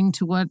building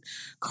to what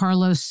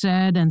Carlos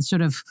said and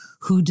sort of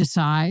who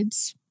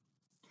decides?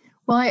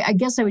 Well, I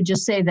guess I would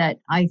just say that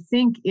I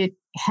think it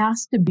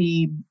has to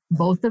be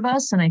both of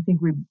us. And I think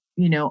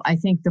I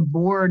think the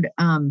board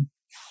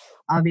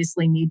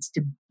obviously needs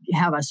to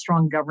have a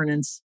strong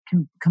governance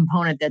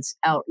component that's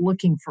out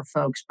looking for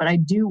folks. But I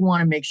do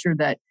want to make sure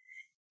that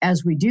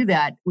as we do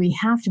that, we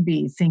have to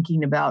be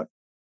thinking about,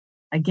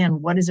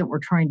 again, what is it we're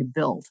trying to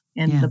build?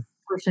 And the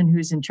person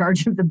who's in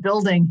charge of the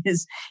building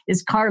is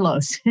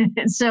Carlos.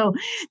 And so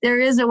there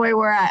is a way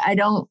where I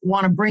don't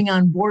want to bring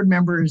on board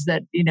members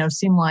that,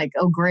 seem like,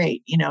 oh,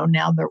 great,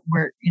 now that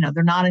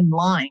they're not in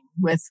line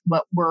with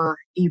what we're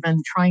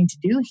even trying to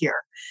do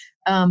here.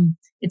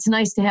 It's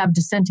nice to have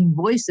dissenting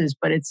voices,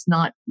 but it's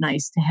not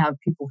nice to have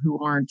people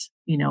who aren't,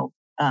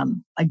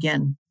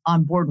 again,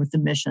 on board with the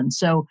mission.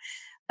 So,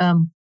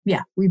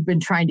 we've been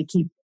trying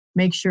to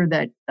make sure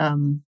that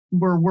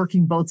we're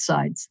working both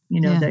sides,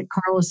 that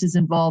Carlos is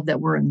involved,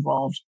 that we're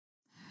involved.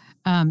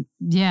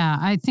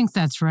 I think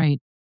that's right.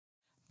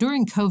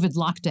 During COVID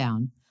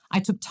lockdown, I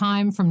took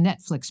time from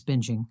Netflix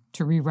binging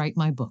to rewrite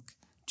my book,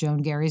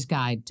 Joan Garry's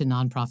Guide to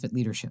Nonprofit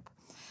Leadership.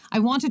 I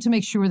wanted to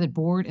make sure that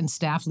board and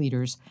staff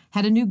leaders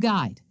had a new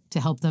guide to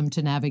help them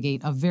to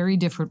navigate a very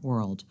different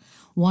world,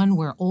 one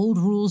where old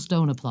rules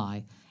don't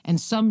apply and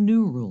some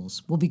new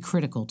rules will be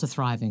critical to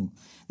thriving.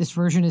 This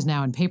version is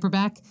now in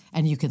paperback,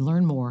 and you can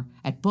learn more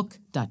at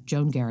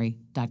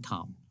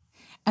book.joangarry.com.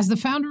 As the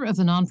founder of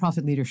the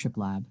Nonprofit Leadership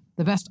Lab,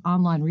 the best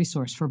online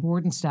resource for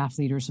board and staff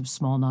leaders of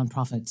small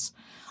nonprofits,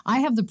 I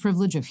have the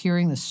privilege of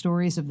hearing the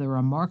stories of the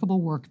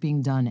remarkable work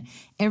being done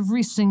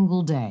every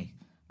single day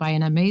by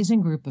an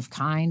amazing group of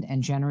kind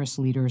and generous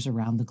leaders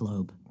around the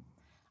globe.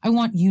 I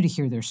want you to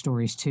hear their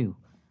stories too,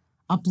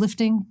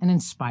 uplifting and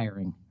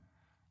inspiring.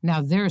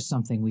 Now there's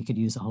something we could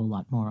use a whole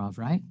lot more of,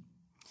 right?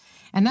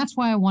 And that's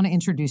why I want to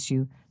introduce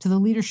you to the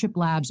Leadership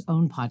Lab's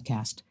own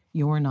podcast,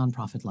 Your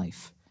Nonprofit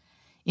Life.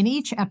 In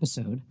each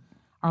episode,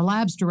 our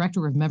lab's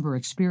Director of Member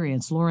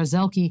Experience, Laura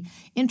Zelke,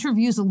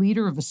 interviews a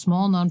leader of a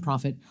small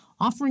nonprofit,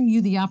 offering you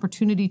the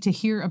opportunity to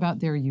hear about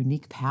their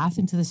unique path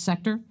into the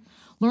sector,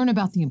 learn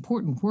about the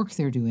important work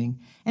they're doing,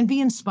 and be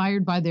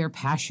inspired by their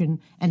passion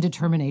and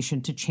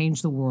determination to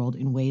change the world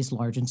in ways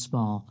large and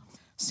small.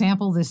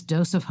 Sample this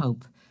dose of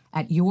hope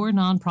at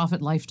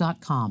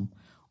yournonprofitlife.com,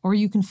 or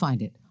you can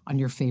find it on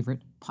your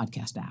favorite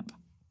podcast app.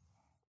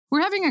 We're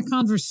having a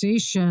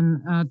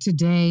conversation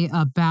today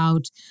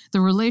about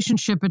the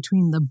relationship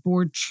between the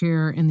board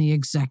chair and the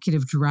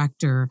executive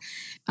director,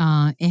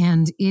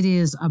 and it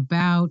is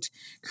about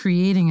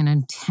creating an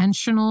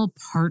intentional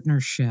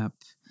partnership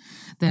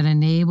that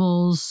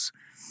enables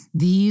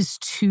these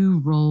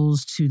two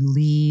roles to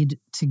lead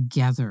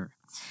together.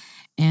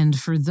 And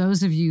for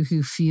those of you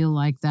who feel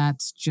like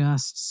that's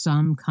just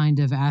some kind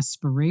of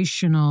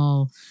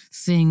aspirational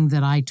thing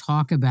that I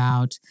talk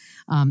about,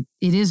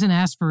 it is an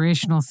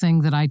aspirational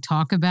thing that I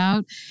talk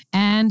about,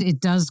 and it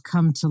does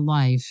come to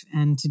life.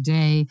 And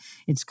today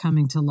it's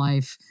coming to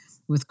life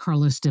with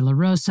Carlos de la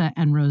Rosa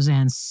and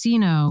Roseanne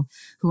Sino,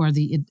 who are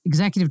the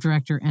executive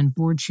director and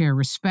board chair,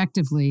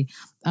 respectively,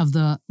 of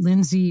the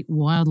Lindsay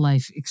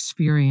Wildlife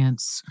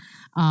Experience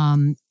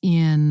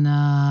in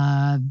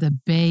the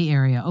Bay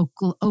Area,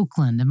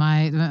 Oakland. Do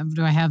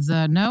I have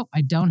the? No,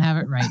 I don't have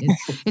it right.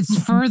 It's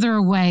further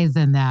away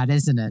than that,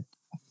 isn't it?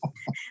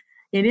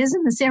 It is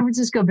in the San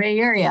Francisco Bay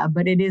Area,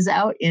 but it is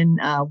out in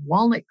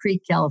Walnut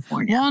Creek,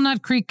 California.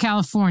 Walnut Creek,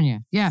 California.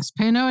 Yes,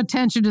 pay no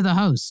attention to the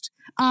host.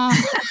 No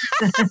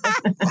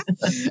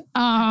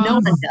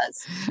one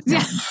does.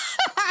 Yeah.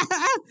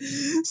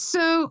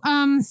 So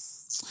I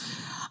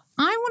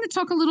want to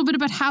talk a little bit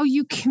about how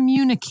you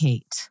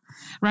communicate,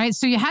 right?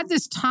 So you had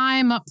this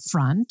time up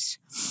front,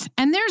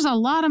 and there's a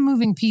lot of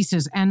moving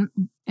pieces, and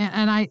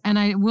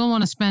I will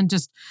want to spend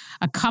just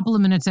a couple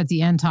of minutes at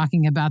the end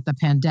talking about the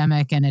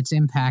pandemic and its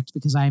impact,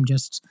 because I'm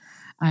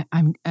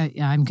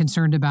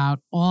concerned about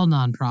all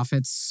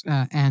nonprofits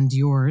and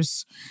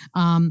yours.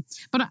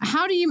 But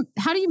how do you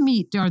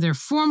meet? Are there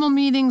formal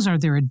meetings? Are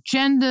there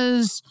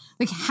agendas?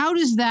 Like, how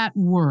does that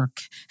work?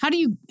 How do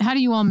you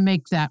all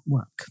make that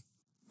work?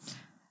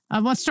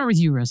 Let's start with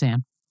you,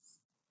 Roseanne.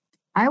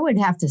 I would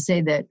have to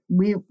say that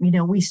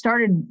we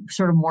started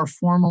sort of more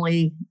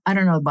formally. I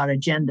don't know about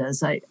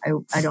agendas. I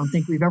don't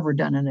think we've ever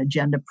done an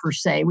agenda per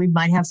se. We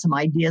might have some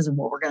ideas of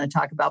what we're going to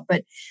talk about,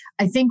 but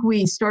I think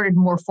we started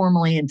more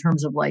formally in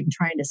terms of like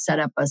trying to set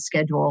up a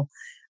schedule.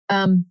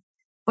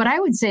 But I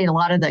would say a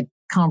lot of the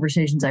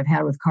conversations I've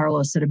had with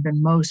Carlos that have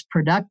been most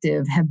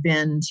productive have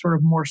been sort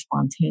of more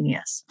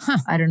spontaneous.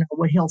 I don't know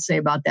what he'll say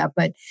about that,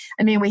 but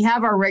I mean, we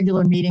have our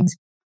regular meetings,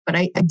 but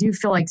I do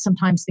feel like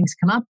sometimes things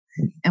come up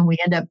and we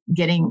end up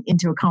getting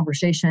into a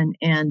conversation,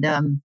 and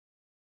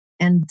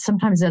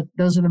sometimes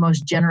those are the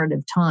most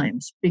generative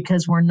times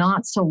because we're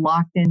not so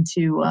locked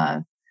into,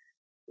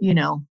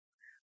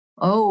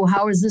 oh,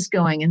 how is this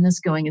going and this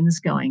going and this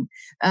going.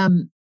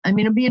 I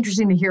mean, it'd be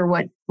interesting to hear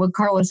what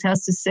Carlos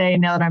has to say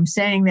now that I'm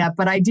saying that,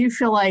 but I do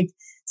feel like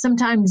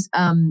sometimes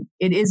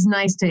it is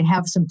nice to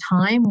have some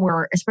time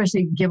where,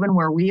 especially given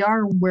where we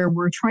are, where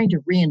we're trying to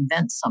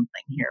reinvent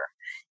something here.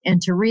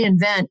 And to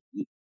reinvent,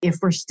 if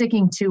we're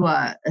sticking to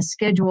a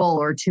schedule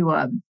or to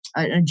an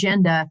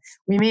agenda,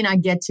 we may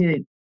not get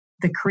to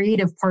the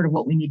creative part of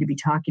what we need to be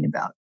talking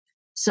about.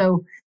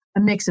 So a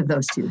mix of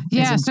those two.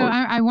 Yeah, so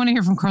I want to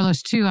hear from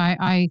Carlos too.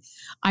 I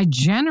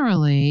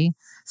generally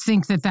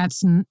think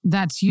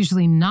that's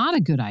usually not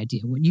a good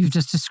idea, what you've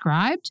just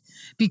described,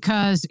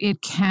 because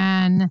it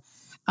can...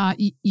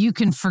 you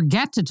can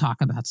forget to talk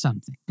about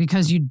something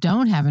because you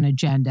don't have an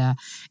agenda,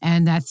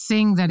 and that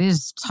thing that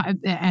is,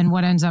 and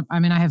what ends up, I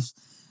mean, I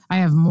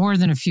have more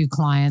than a few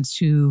clients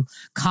who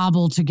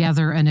cobble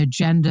together an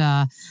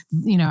agenda,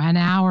 an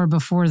hour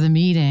before the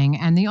meeting.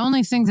 And the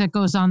only thing that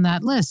goes on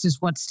that list is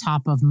what's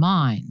top of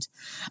mind,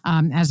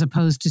 as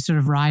opposed to sort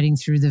of riding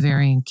through the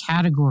varying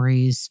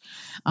categories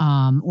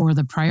or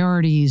the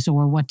priorities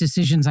or what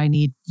decisions I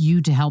need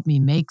you to help me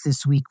make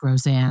this week,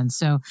 Roseanne.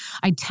 So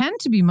I tend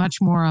to be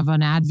much more of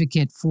an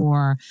advocate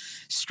for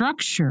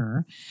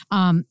structure.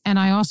 And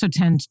I also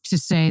tend to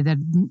say that,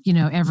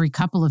 every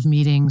couple of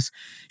meetings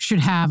should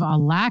have a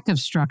lack of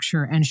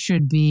structure and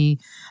should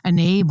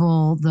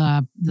enable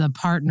the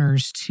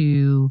partners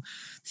to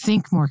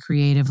think more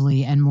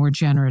creatively and more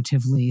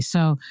generatively.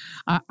 So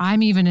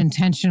I'm even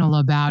intentional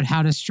about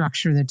how to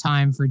structure the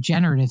time for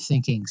generative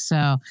thinking.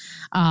 So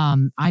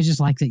I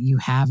just like that you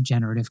have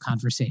generative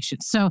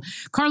conversations. So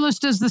Carlos,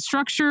 does the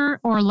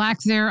structure or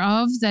lack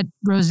thereof that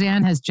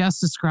Roseanne has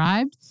just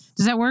described,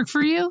 does that work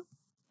for you?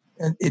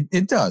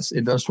 It does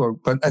work.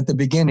 But at the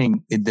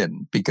beginning, it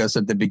didn't, because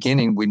at the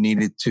beginning, we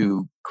needed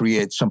to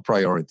create some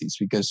priorities,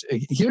 because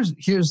here's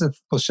the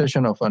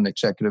position of an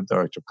executive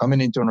director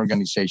coming into an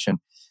organization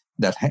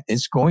that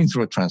is going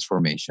through a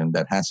transformation,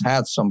 that has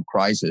had some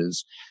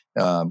crisis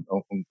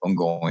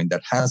ongoing,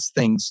 that has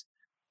things,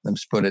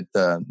 let's put it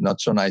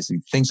not so nicely,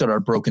 things that are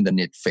broken that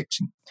need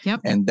fixing.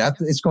 Yep. And that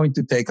is going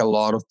to take a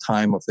lot of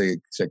time of the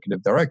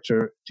executive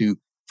director to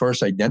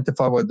first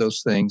identify what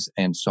those things,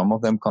 and some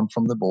of them come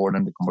from the board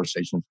and the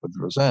conversations with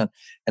Roseanne,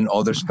 and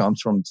others comes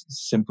from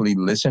simply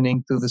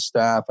listening to the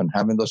staff and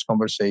having those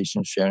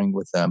conversations, sharing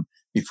with them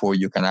before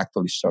you can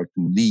actually start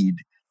to lead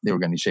the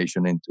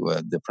organization into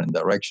a different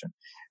direction.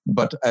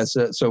 But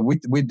so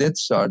we did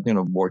start,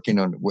 working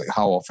on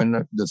how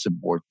often does the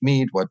board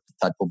meet, what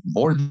type of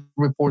board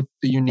report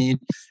do you need.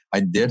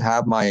 I did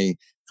have my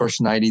first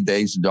 90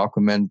 days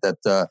document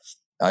that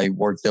I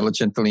worked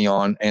diligently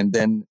on, and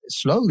then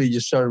slowly you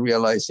start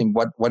realizing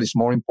what is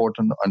more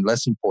important and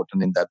less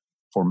important in that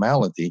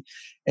formality,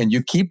 and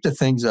you keep the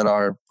things that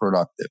are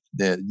productive.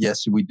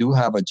 Yes, we do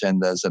have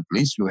agendas. At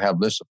least we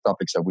have lists of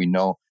topics that we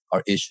know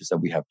are issues that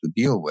we have to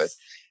deal with,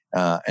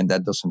 and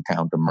that doesn't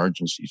count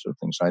emergencies or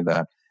things like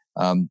that.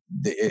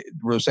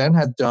 Roseanne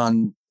had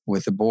done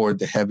with the board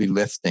the heavy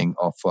lifting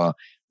of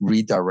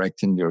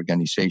redirecting the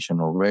organization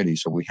already.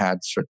 So we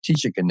had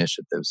strategic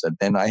initiatives that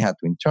then I had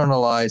to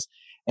internalize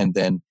and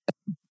then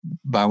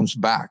bounce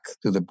back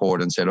to the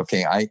board and said,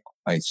 okay,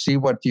 I see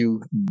what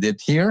you did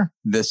here.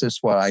 This is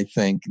what I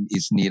think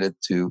is needed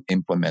to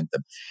implement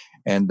them.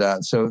 And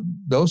so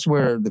those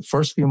were the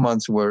first few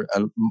months were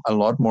a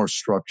lot more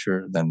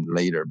structured than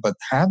later. But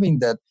having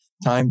that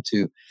time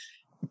to,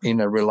 in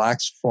a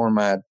relaxed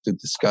format, to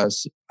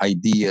discuss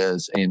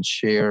ideas and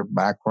share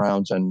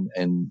backgrounds and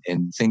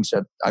things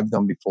that I've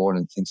done before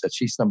and things that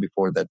she's done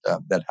before that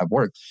have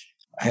worked,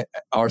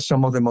 are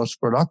some of the most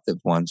productive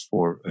ones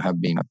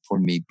have been for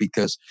me,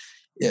 because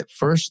at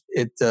first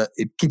it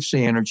keeps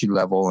the energy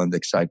level and the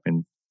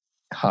excitement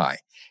high.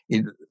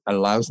 It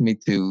allows me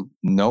to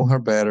know her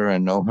better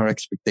and know her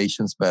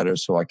expectations better,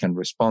 so I can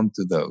respond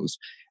to those.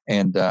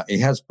 And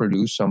it has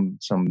produced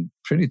some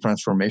pretty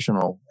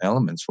transformational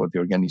elements for the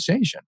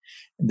organization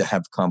that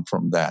have come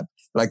from that,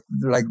 like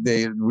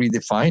the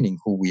redefining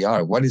who we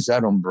are. What is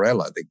that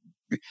umbrella?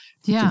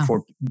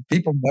 For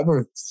people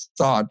never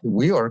thought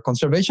we are a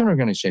conservation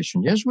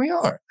organization. Yes, we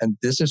are. And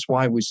this is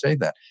why we say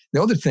that.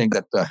 The other thing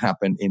that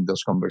happened in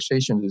those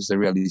conversations is the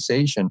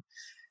realization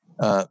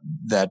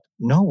that,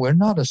 no, we're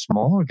not a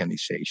small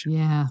organization.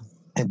 Yeah.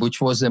 Which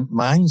was a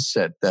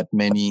mindset that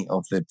many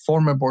of the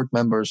former board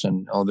members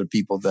and other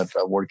people that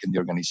work in the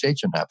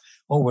organization have.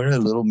 Oh, we're a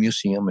little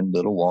museum in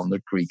Little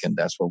Walnut Creek, and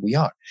that's what we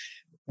are.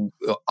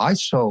 I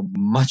saw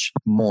much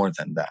more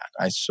than that.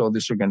 I saw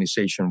this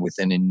organization with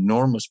an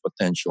enormous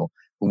potential,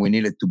 but we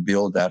needed to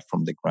build that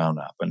from the ground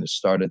up. And it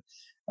started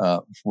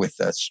with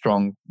a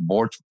strong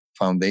board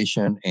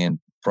foundation and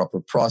proper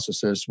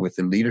processes with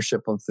the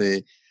leadership of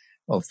the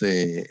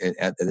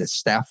at the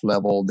staff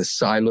level, the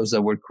silos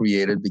that were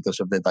created because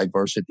of the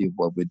diversity of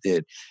what we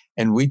did.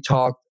 And we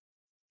talked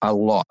a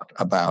lot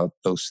about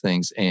those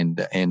things,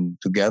 and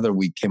together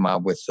we came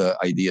up with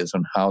ideas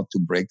on how to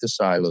break the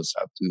silos,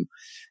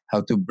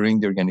 how to bring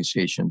the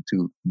organization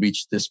to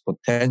reach this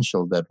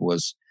potential that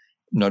was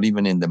not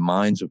even in the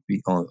minds of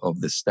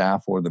the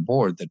staff or the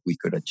board that we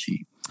could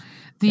achieve.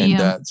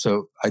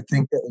 So I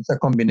think that it's a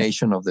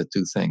combination of the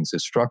two things. The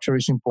structure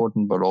is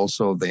important, but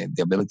also the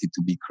ability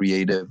to be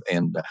creative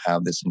and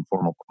have this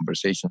informal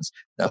conversations.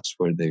 That's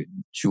where the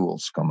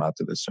jewels come out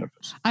to the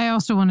surface. I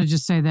also want to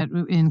just say that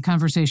in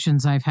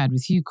conversations I've had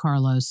with you,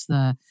 Carlos,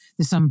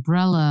 this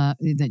umbrella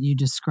that you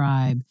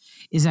describe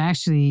is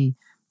actually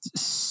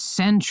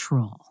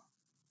central.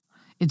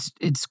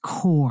 It's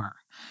core,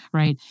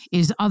 right?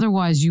 Is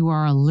otherwise you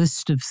are a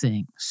list of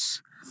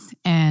things.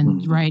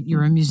 And right,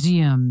 you're a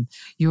museum,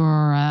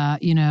 you're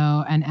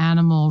an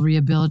animal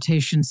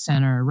rehabilitation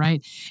center,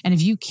 right? And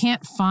if you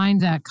can't find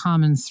that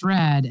common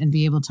thread and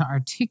be able to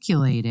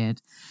articulate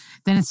it,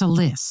 then it's a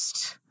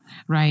list,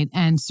 right?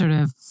 And sort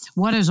of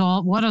what is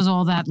all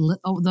that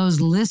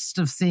those list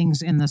of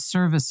things in the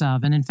service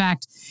of? And in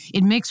fact,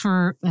 it makes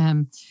for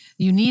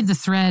you need the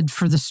thread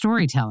for the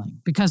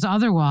storytelling, because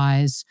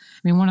otherwise,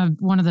 I mean,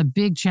 one of the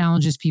big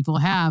challenges people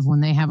have when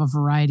they have a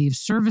variety of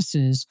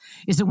services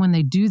is that when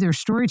they do their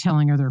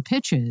storytelling or their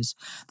pitches,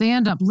 they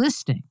end up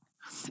listing.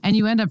 And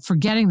you end up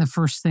forgetting the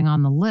first thing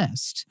on the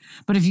list.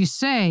 But if you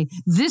say,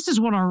 this is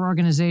what our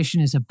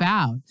organization is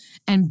about,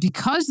 and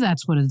because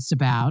that's what it's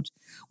about,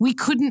 we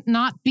couldn't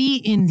not be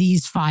in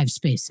these 5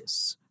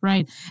 spaces,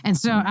 right? And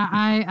so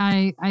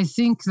I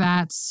think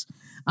that's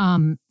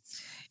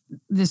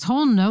this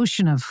whole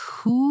notion of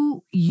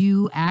who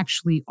you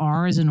actually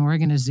are as an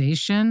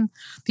organization.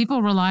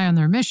 People rely on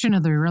their mission or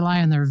they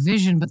rely on their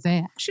vision, but they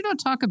actually don't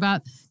talk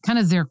about kind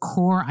of their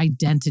core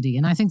identity.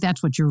 And I think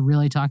that's what you're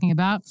really talking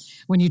about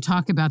when you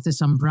talk about this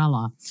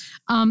umbrella.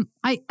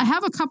 I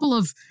have a couple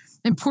of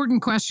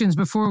important questions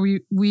before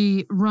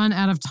we run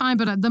out of time,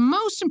 but the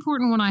most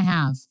important one I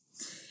have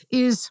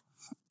is,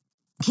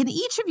 can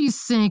each of you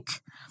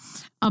think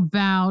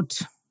about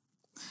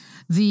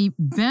the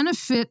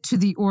benefit to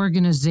the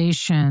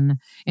organization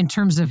in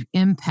terms of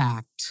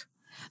impact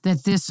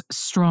that this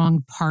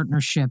strong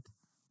partnership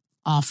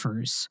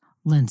offers,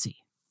 Lindsay?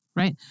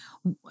 Right?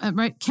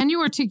 Can you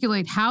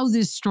articulate how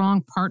this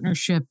strong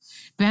partnership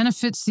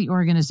benefits the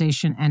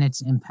organization and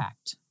its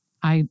impact?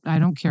 I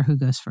don't care who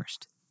goes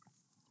first.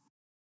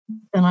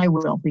 Then I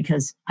will,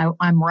 because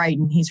I'm right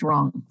and he's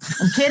wrong.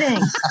 I'm kidding.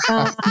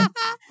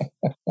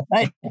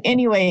 But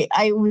anyway,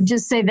 I would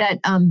just say that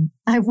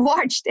I've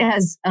watched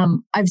as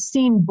I've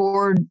seen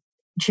board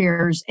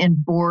chairs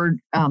and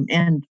board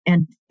and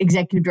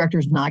executive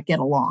directors not get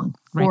along,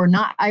 right, or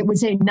not. I would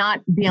say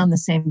not be on the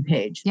same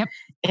page. Yep.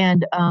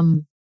 And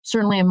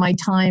certainly in my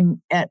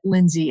time at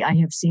Lindsay, I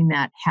have seen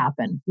that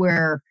happen,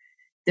 where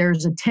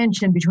there's a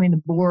tension between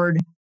the board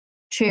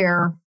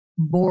chair,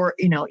 board,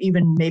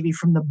 even maybe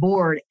from the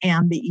board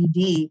and the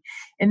ED.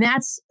 And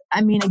that's,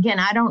 I mean, again,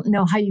 I don't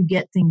know how you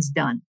get things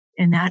done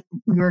in that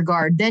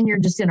regard. Then you're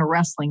just in a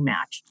wrestling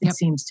match, it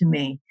seems to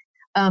me.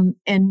 And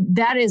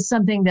that is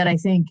something that I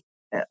think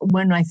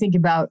when I think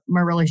about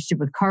my relationship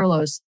with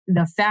Carlos,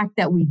 the fact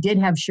that we did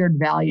have shared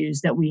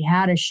values, that we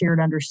had a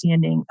shared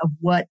understanding of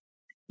what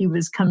he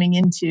was coming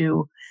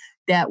into,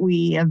 that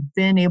we have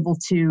been able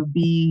to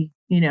be,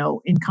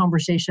 in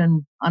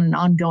conversation on an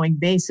ongoing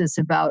basis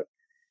about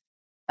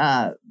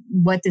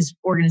what this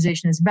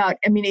organization is about.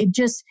 I mean,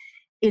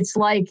 it's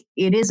like,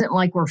 it isn't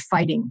like we're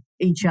fighting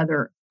each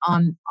other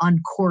on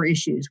core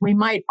issues. We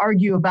might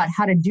argue about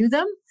how to do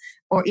them,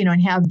 or,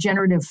 and have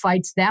generative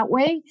fights that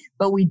way,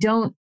 but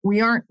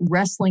we aren't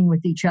wrestling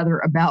with each other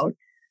about,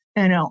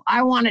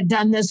 I want it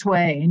done this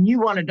way and you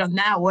want it done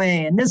that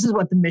way. And this is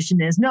what the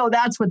mission is. No,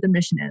 that's what the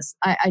mission is.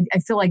 I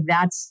feel like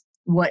that's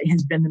what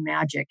has been the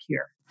magic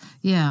here.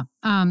 Yeah.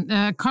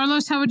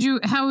 Carlos, how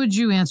would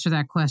you answer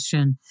that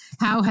question?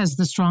 How has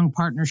the strong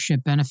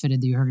partnership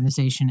benefited the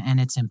organization and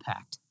its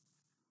impact?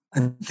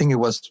 I think it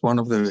was one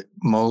of the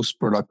most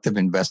productive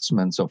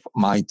investments of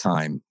my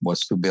time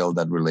was to build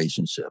that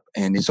relationship.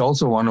 And it's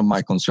also one of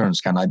my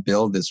concerns. Can I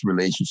build this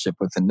relationship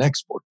with the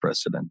next board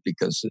president?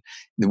 Because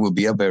it will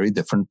be a very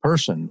different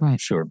person,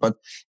 right, sure. But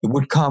it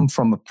would come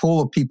from a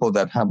pool of people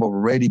that have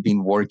already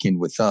been working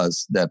with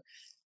us that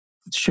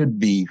should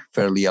be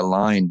fairly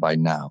aligned by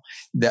now.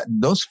 That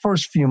those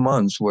first few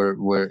months were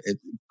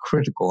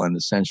critical and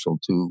essential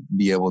to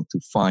be able to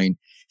find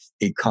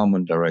a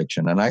common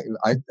direction. And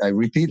I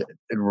repeat it.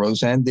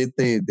 Roseanne did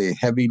the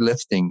heavy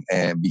lifting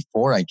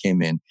before I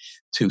came in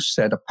to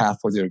set a path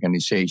for the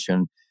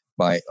organization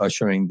by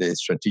ushering the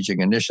strategic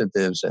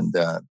initiatives and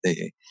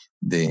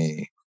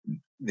the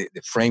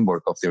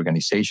framework of the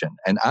organization.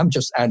 And I'm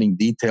just adding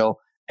detail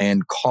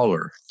and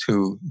color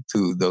to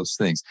those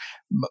things.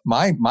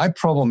 My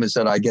problem is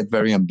that I get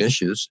very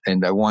ambitious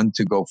and I want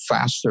to go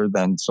faster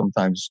than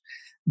sometimes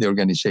the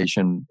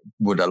organization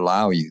would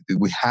allow you.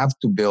 We have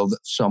to build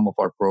some of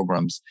our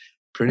programs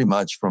pretty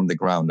much from the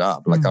ground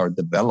up, like our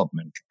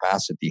development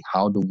capacity.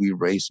 How do we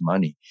raise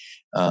money?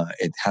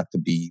 It had to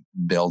be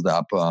built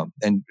up.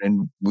 And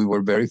we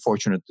were very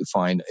fortunate to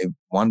find a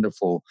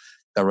wonderful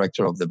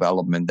director of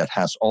development that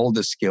has all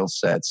the skill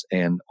sets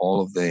and all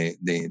of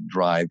the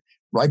drive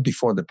right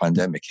before the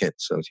pandemic hit.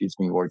 So she's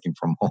been working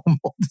from home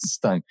all this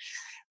time.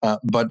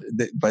 But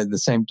by the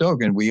same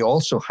token, we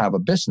also have a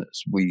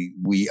business.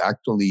 We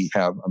actually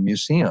have a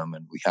museum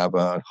and we have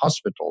a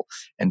hospital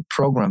and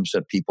programs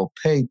that people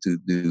pay to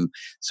do.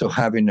 So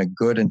having a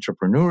good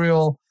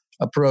entrepreneurial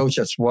approach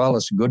as well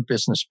as good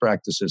business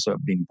practices are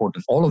being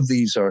important. All of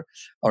these are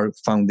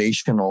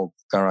foundational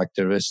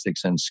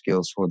characteristics and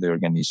skills for the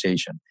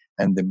organization.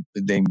 And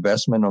the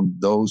investment on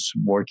those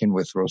working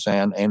with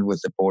Roseanne and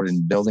with the board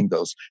in building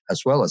those,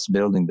 as well as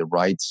building the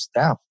right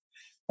staff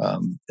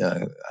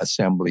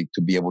assembly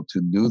to be able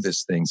to do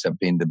these things, have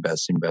been the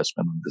best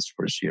investment in this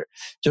first year.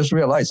 Just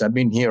realize I've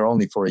been here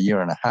only for a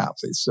year and a half.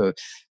 So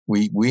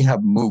we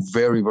have moved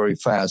very, very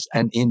fast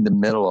and in the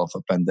middle of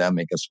a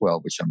pandemic as well,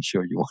 which I'm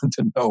sure you want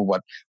to know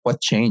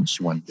what changed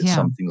when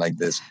something like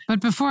this. But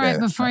before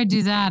I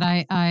do that,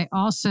 I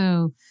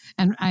also,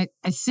 and I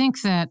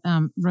think that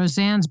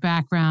Roseanne's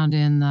background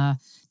in the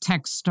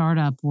tech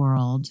startup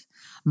world,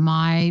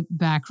 my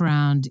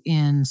background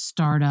in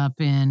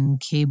startup in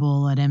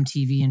cable at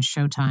MTV and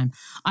Showtime,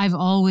 I've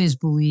always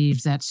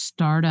believed that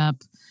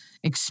startup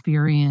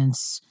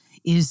experience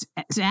is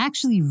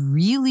actually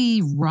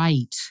really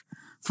right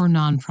for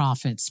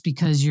nonprofits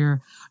because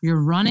you're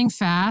running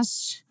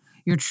fast,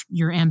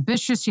 you're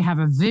ambitious, you have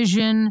a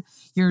vision,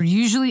 you're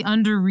usually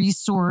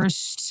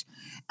under-resourced.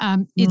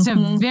 It's a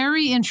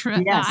very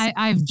interesting. Yes.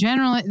 I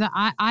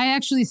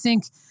actually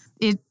think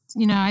it.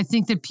 I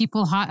think that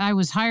I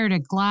was hired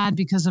at GLAAD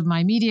because of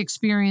my media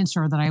experience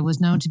or that I was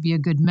known to be a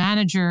good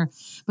manager.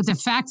 But the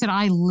fact that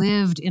I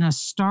lived in a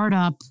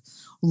startup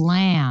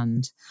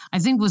land, I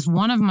think was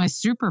one of my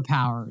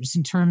superpowers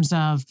in terms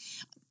of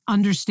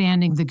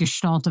understanding the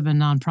gestalt of a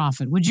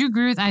nonprofit. Would you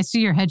agree with? I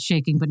see your head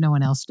shaking, but no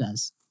one else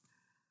does.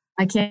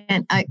 I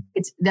can't.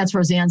 That's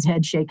Roseanne's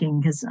head shaking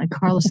because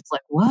Carlos is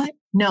like, "What?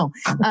 No."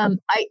 I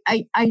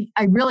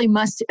really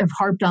must have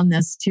harped on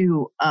this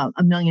too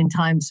a million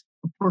times.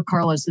 Poor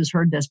Carlos has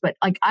heard this, but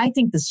I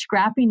think the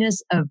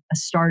scrappiness of a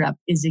startup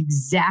is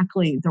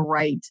exactly the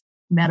right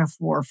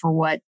metaphor for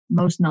what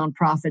most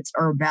nonprofits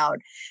are about.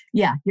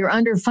 Yeah, you're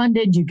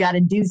underfunded. You got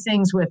to do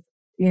things with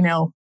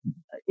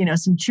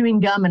some chewing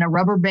gum and a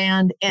rubber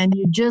band, and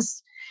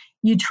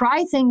you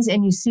try things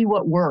and you see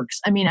what works.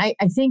 I mean, I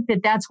think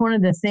that that's one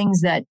of the things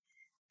that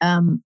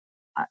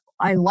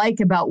I like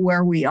about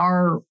where we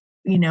are,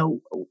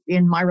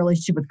 in my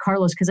relationship with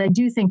Carlos, because I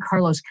do think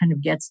Carlos kind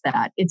of gets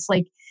that. It's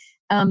like,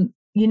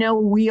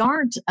 we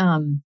aren't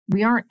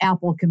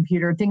Apple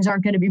Computer. Things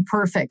aren't going to be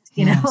perfect.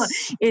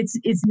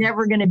 It's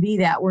never going to be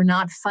that. We're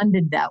not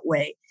funded that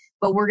way.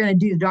 But we're going to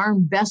do the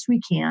darn best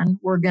we can.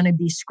 We're going to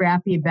be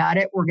scrappy about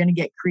it. We're going to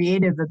get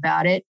creative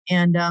about it.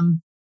 And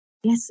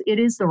yes, it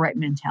is the right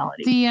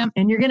mentality.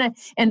 And you're going to,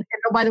 and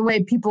oh, by the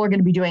way, people are going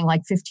to be doing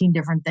like 15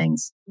 different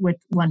things with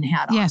one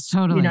hat on. Yes,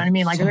 totally. You know what I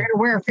mean? Like they're going to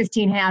wear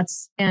 15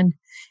 hats and,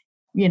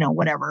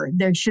 whatever.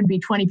 There should be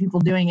 20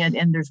 people doing it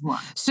and there's one.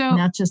 And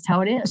that's just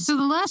how it is. So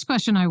the last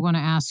question I want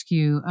to ask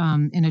you,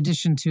 in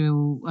addition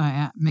to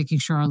making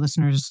sure our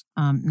listeners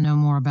know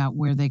more about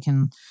where they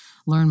can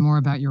learn more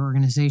about your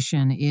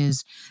organization,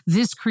 is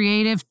this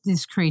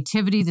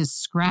creativity,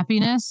 this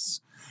scrappiness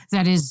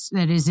that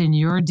is in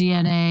your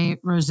DNA,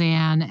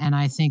 Roseanne, and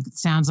I think it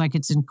sounds like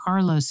it's in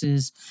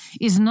Carlos's,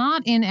 is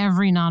not in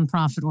every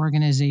nonprofit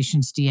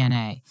organization's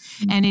DNA.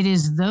 And it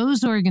is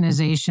those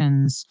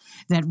organizations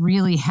that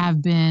really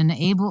have been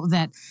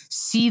that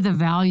see the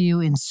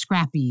value in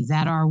scrappy,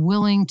 that are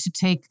willing to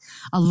take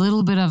a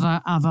little bit of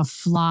a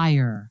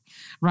flyer,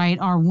 right?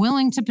 Are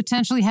willing to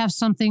potentially have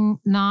something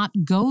not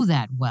go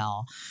that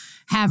well,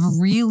 have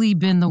really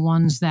been the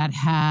ones that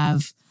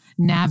have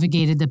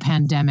navigated the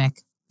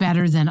pandemic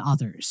better than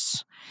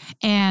others.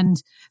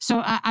 And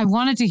so I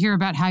wanted to hear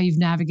about how you've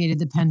navigated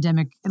the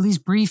pandemic, at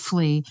least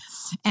briefly.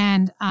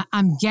 And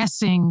I'm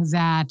guessing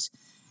that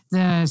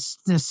the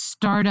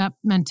startup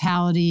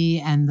mentality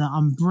and the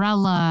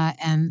umbrella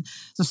and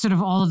the sort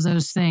of all of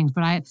those things.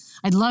 But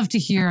I'd love to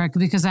hear,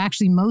 because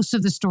actually most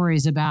of the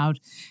stories about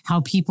how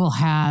people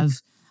have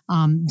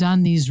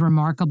done these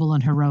remarkable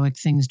and heroic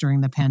things during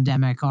the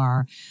pandemic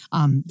are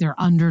they're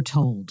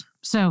undertold.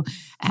 So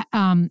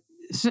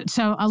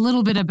a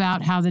little bit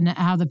about how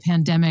the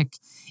pandemic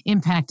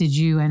impacted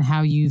you and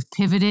how you've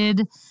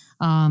pivoted,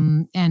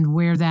 and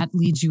where that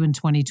leads you in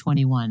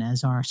 2021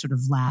 as our sort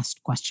of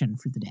last question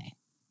for the day.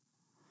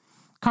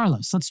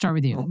 Carlos, let's start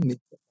with you. If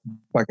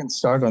I can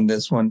start on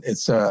this one,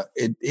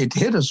 it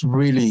hit us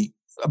really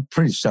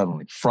pretty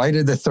suddenly.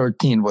 Friday the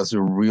 13th was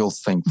a real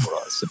thing for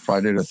us,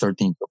 Friday the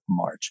 13th of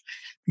March,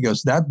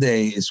 because that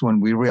day is when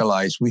we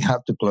realized we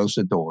have to close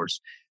the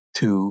doors.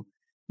 to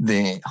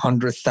the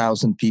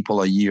 100,000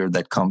 people a year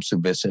that comes to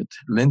visit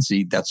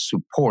Lindsay, that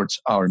supports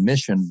our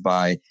mission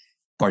by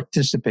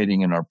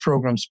participating in our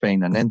programs,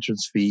 paying an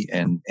entrance fee,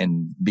 and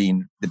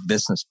being the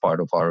business part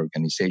of our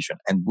organization.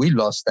 And we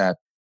lost that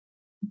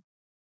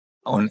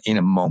in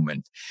a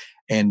moment.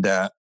 And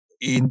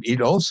it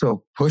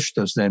also pushed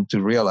us then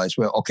to realize,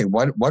 well, okay,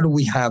 what do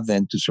we have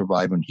then to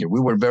survive on here? We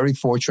were very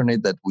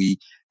fortunate that we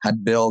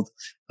had built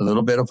a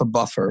little bit of a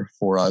buffer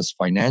for us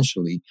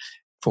financially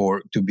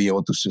to be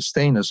able to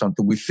sustain us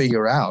until we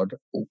figure out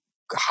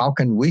how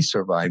can we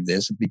survive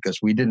this, because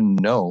we didn't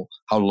know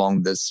how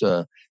long this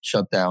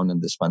shutdown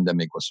and this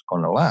pandemic was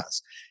going to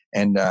last.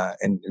 And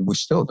we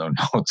still don't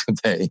know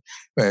today,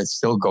 but it's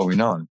still going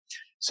on.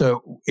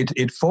 So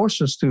it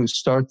forced us to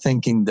start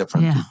thinking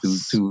differently,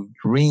 yes, to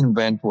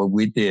reinvent what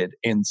we did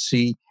and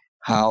see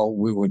how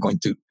we were going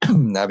to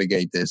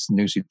navigate this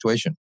new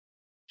situation.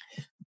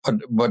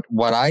 But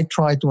what I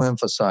try to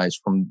emphasize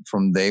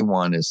from day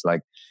one is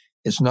like,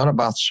 it's not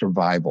about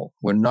survival.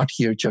 We're not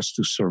here just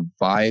to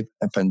survive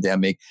a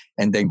pandemic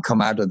and then come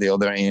out of the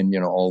other end,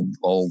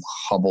 all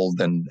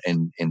hobbled and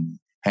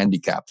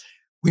handicapped.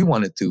 We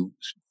wanted to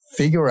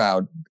figure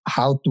out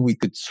how we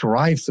could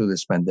thrive through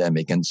this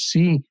pandemic and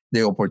see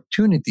the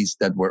opportunities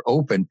that were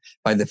opened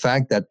by the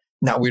fact that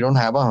now we don't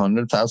have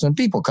 100,000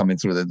 people coming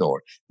through the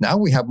door. Now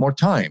we have more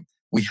time.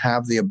 We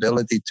have the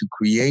ability to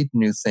create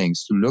new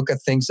things, to look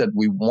at things that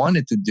we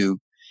wanted to do.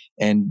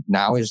 And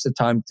now is the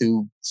time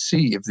to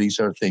see if these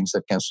are things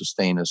that can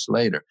sustain us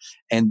later.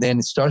 And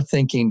then start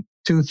thinking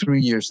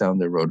 2-3 years down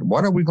the road.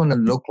 What are we going to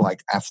look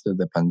like after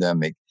the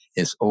pandemic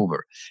is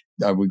over?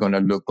 Are we going to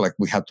look like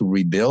we have to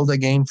rebuild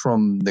again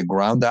from the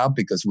ground up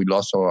because we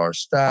lost all our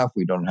staff?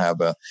 We don't have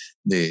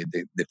the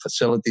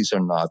facilities are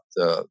not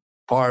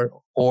part,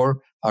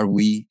 or are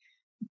we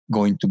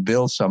going to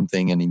build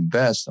something and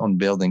invest on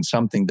building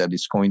something that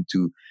is going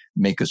to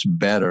make us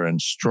better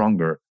and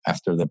stronger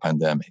after the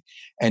pandemic?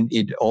 And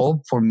it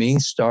all, for me,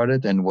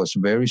 started and was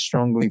very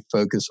strongly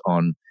focused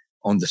on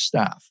the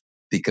staff,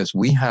 because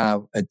we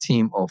have a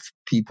team of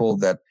people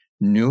that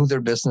knew their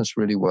business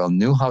really well,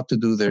 knew how to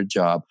do their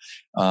job,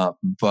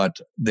 but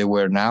they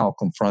were now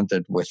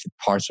confronted with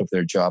parts of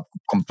their job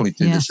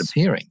completely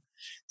disappearing.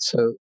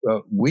 So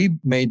we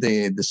made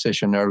the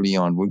decision early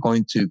on. We're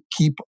going to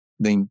keep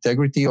the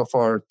integrity of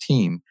our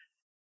team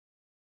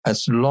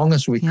as long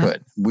as we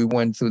could. We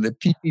went through the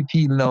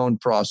PPP loan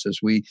process.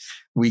 We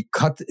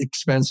cut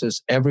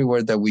expenses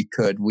everywhere that we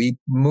could. We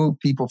moved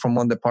people from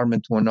one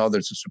department to another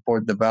to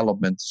support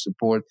development, to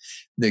support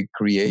the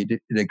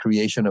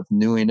creation of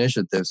new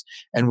initiatives.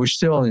 And we're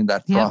still in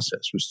that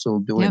process. We're still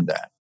doing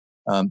that.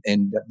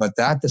 But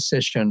that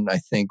decision, I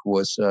think,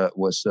 was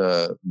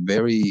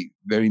very,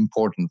 very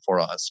important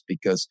for us,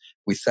 because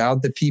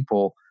without the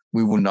people,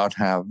 we will not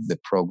have the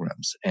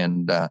programs.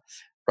 And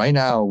right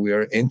now, we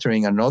are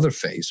entering another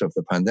phase of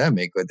the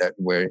pandemic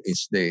where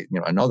it's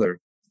another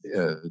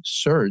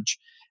surge,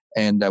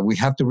 and we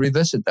have to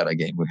revisit that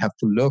again. We have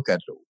to look at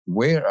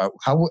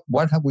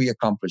what have we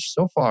accomplished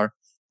so far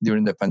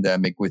during the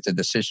pandemic with the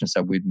decisions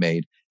that we've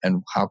made,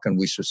 and how can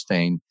we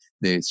sustain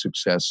the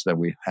success that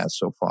we've had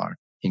so far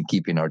in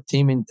keeping our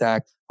team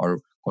intact, our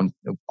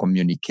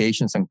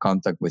communications and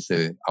contact with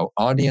our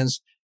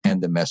audience,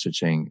 and the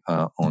messaging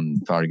on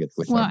target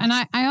with them. Well, and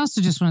I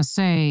also just want to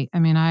say, I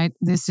mean,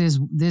 this is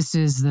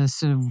the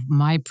sort of,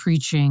 my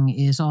preaching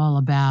is all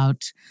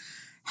about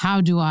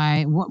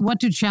what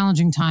do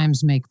challenging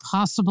times make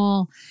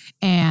possible,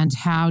 and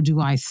how do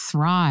I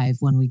thrive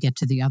when we get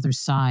to the other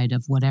side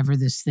of whatever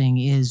this thing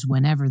is,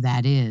 whenever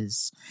that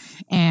is.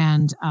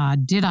 And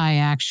did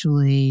I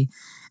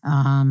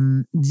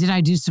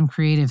do some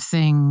creative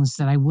things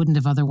that I wouldn't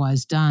have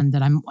otherwise done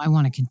that I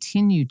want to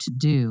continue to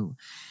do?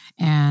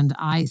 And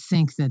I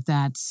think it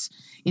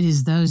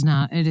is those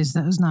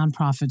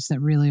nonprofits that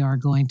really are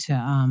going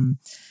to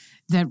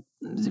that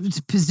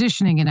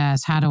positioning it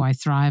as, how do I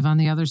thrive on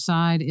the other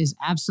side, is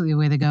absolutely the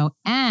way to go.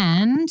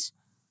 And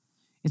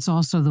it's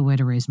also the way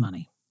to raise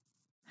money,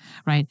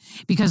 right?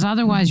 Because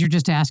otherwise you're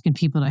just asking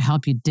people to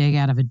help you dig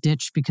out of a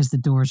ditch because the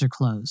doors are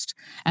closed,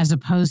 as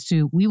opposed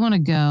to, we want to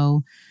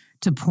go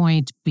to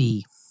point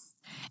B.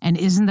 And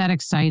isn't that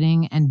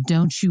exciting? And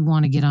don't you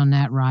want to get on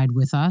that ride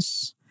with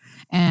us?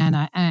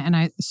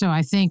 So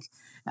I think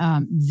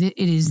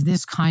it is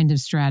this kind of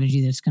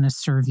strategy that's going to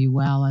serve you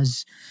well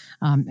as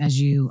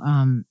you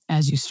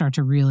start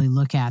to really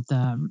look at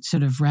the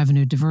sort of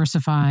revenue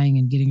diversifying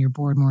and getting your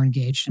board more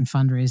engaged in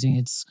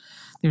fundraising.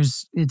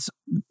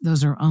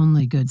 Those are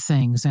only good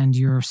things, and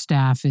your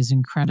staff is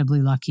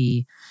incredibly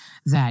lucky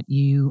that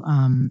you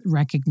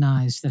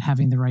recognize that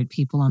having the right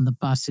people on the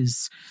bus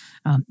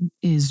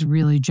is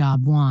really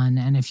job one.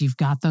 And if you've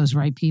got those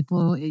right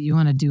people, you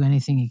want to do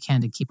anything you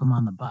can to keep them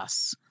on the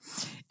bus.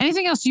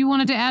 Anything else you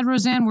wanted to add,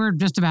 Roseanne? We're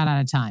just about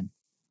out of time.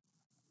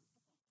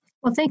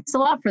 Well, thanks a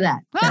lot for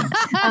that.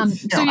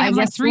 So you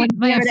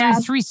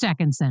have 3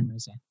 seconds then,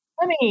 Roseanne.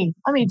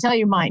 Let me tell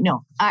you mine.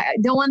 No,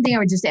 the one thing I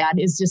would just add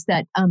is just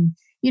that,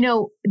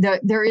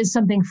 there is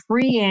something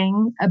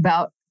freeing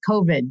about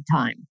COVID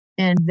time.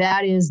 And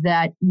that is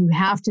that you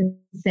have to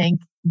think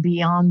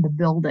beyond the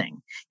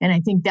building. And I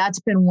think that's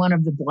been one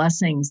of the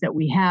blessings that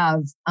we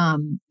have,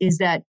 is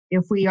that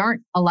if we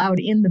aren't allowed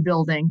in the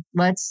building,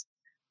 let's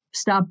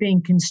stop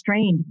being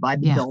constrained by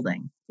the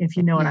building, if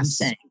you know what I'm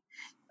saying.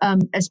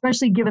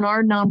 Especially given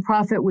our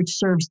nonprofit, which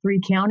serves 3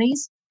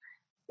 counties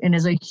and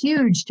is a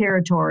huge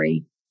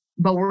territory,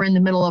 but we're in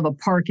the middle of a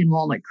park in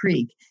Walnut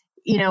Creek.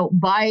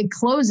 By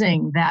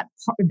closing that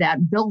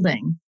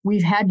building,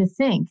 we've had to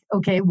think,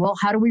 okay, well,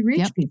 how do we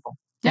reach people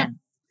then?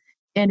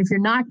 And if you're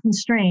not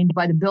constrained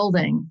by the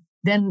building,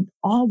 then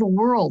all the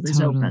world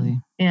is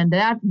open. And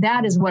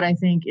that is what I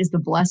think is the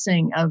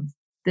blessing of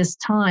this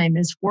time,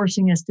 is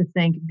forcing us to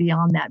think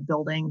beyond that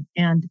building.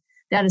 And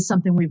that is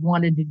something we've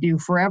wanted to do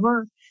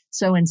forever.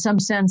 So in some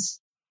sense,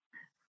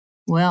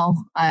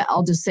 well,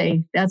 I'll just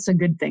say that's a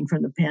good thing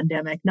from the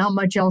pandemic. Not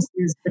much else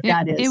is, but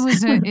that is.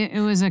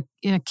 It was a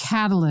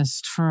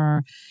catalyst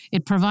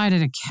it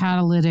provided a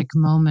catalytic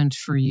moment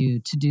for you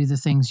to do the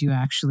things you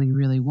actually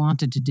really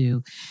wanted to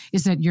do,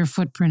 is that your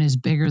footprint is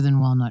bigger than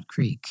Walnut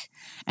Creek,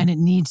 and it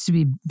needs to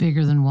be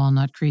bigger than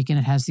Walnut Creek, and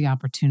it has the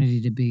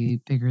opportunity to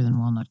be bigger than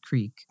Walnut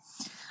Creek.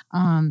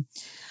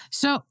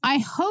 So I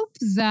hope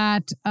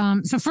that,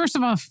 so first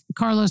of all,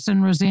 Carlos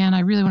and Roseanne,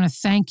 I really want to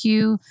thank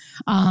you.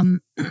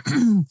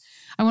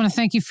 I want to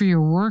thank you for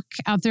your work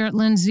out there at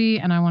Lindsay,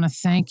 and I want to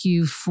thank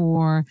you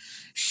for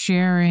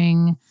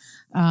sharing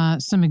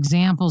some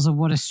examples of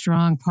what a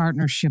strong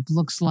partnership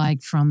looks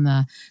like, from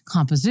the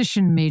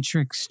composition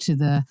matrix to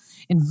the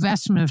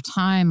investment of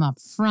time up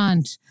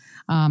front,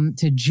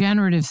 to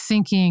generative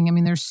thinking. I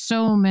mean, there's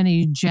so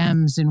many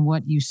gems in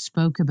what you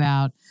spoke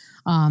about,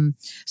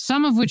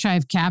 some of which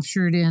I've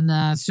captured in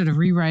a sort of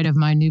rewrite of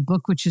my new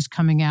book, which is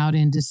coming out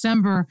in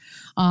December.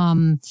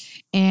 So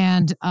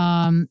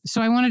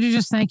I wanted to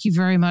just thank you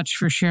very much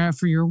for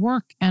your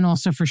work, and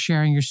also for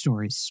sharing your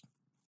stories.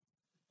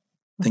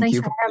 Thanks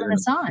for having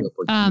us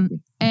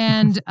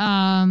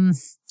on.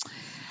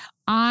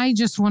 I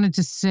just wanted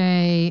to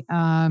say,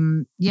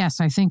 yes,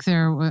 I think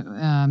there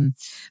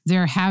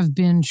have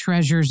been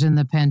treasures in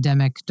the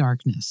pandemic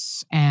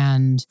darkness,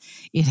 and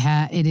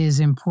it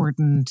is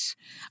important.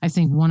 I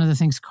think one of the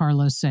things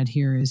Carlos said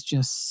here is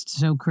just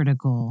so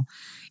critical,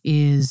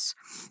 is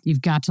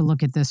you've got to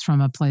look at this from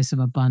a place of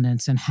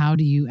abundance, and how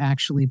do you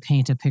actually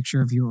paint a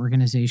picture of your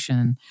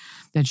organization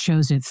that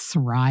shows it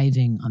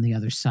thriving on the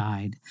other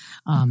side?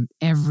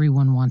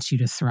 Everyone wants you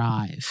to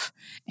thrive,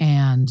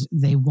 and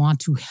they want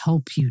to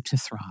help you to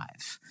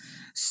thrive.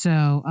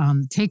 So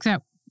take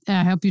that.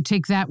 I hope you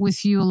take that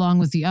with you, along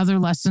with the other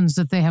lessons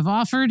that they have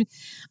offered.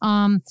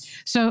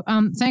 So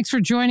thanks for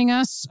joining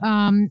us.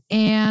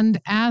 And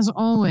as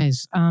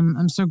always,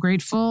 I'm so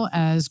grateful,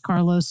 as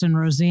Carlos and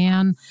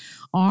Roseanne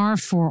are,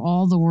 for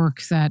all the work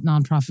that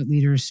nonprofit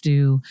leaders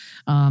do.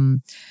 I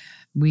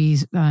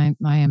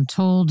am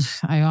told,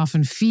 I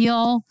often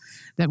feel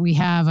that we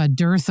have a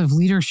dearth of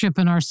leadership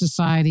in our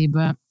society,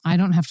 but I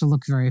don't have to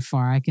look very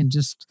far. I can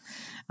just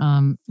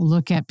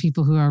look at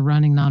people who are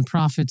running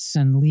nonprofits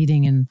and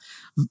leading in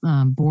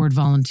board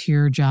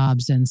volunteer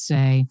jobs and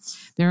say,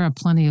 there are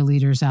plenty of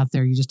leaders out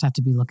there. You just have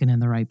to be looking in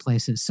the right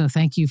places. So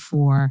thank you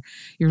for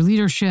your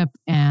leadership,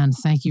 and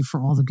thank you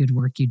for all the good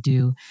work you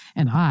do.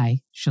 And I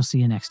shall see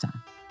you next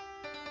time.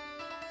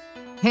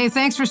 Hey,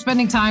 thanks for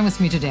spending time with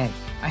me today.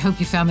 I hope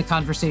you found the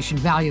conversation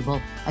valuable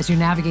as you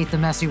navigate the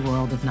messy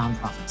world of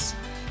nonprofits.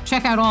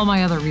 Check out all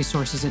my other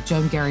resources at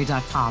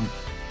joangarry.com.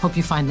 Hope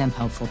you find them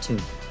helpful too.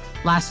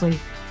 Lastly,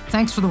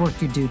 thanks for the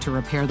work you do to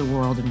repair the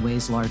world in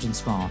ways large and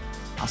small.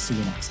 I'll see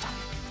you next time.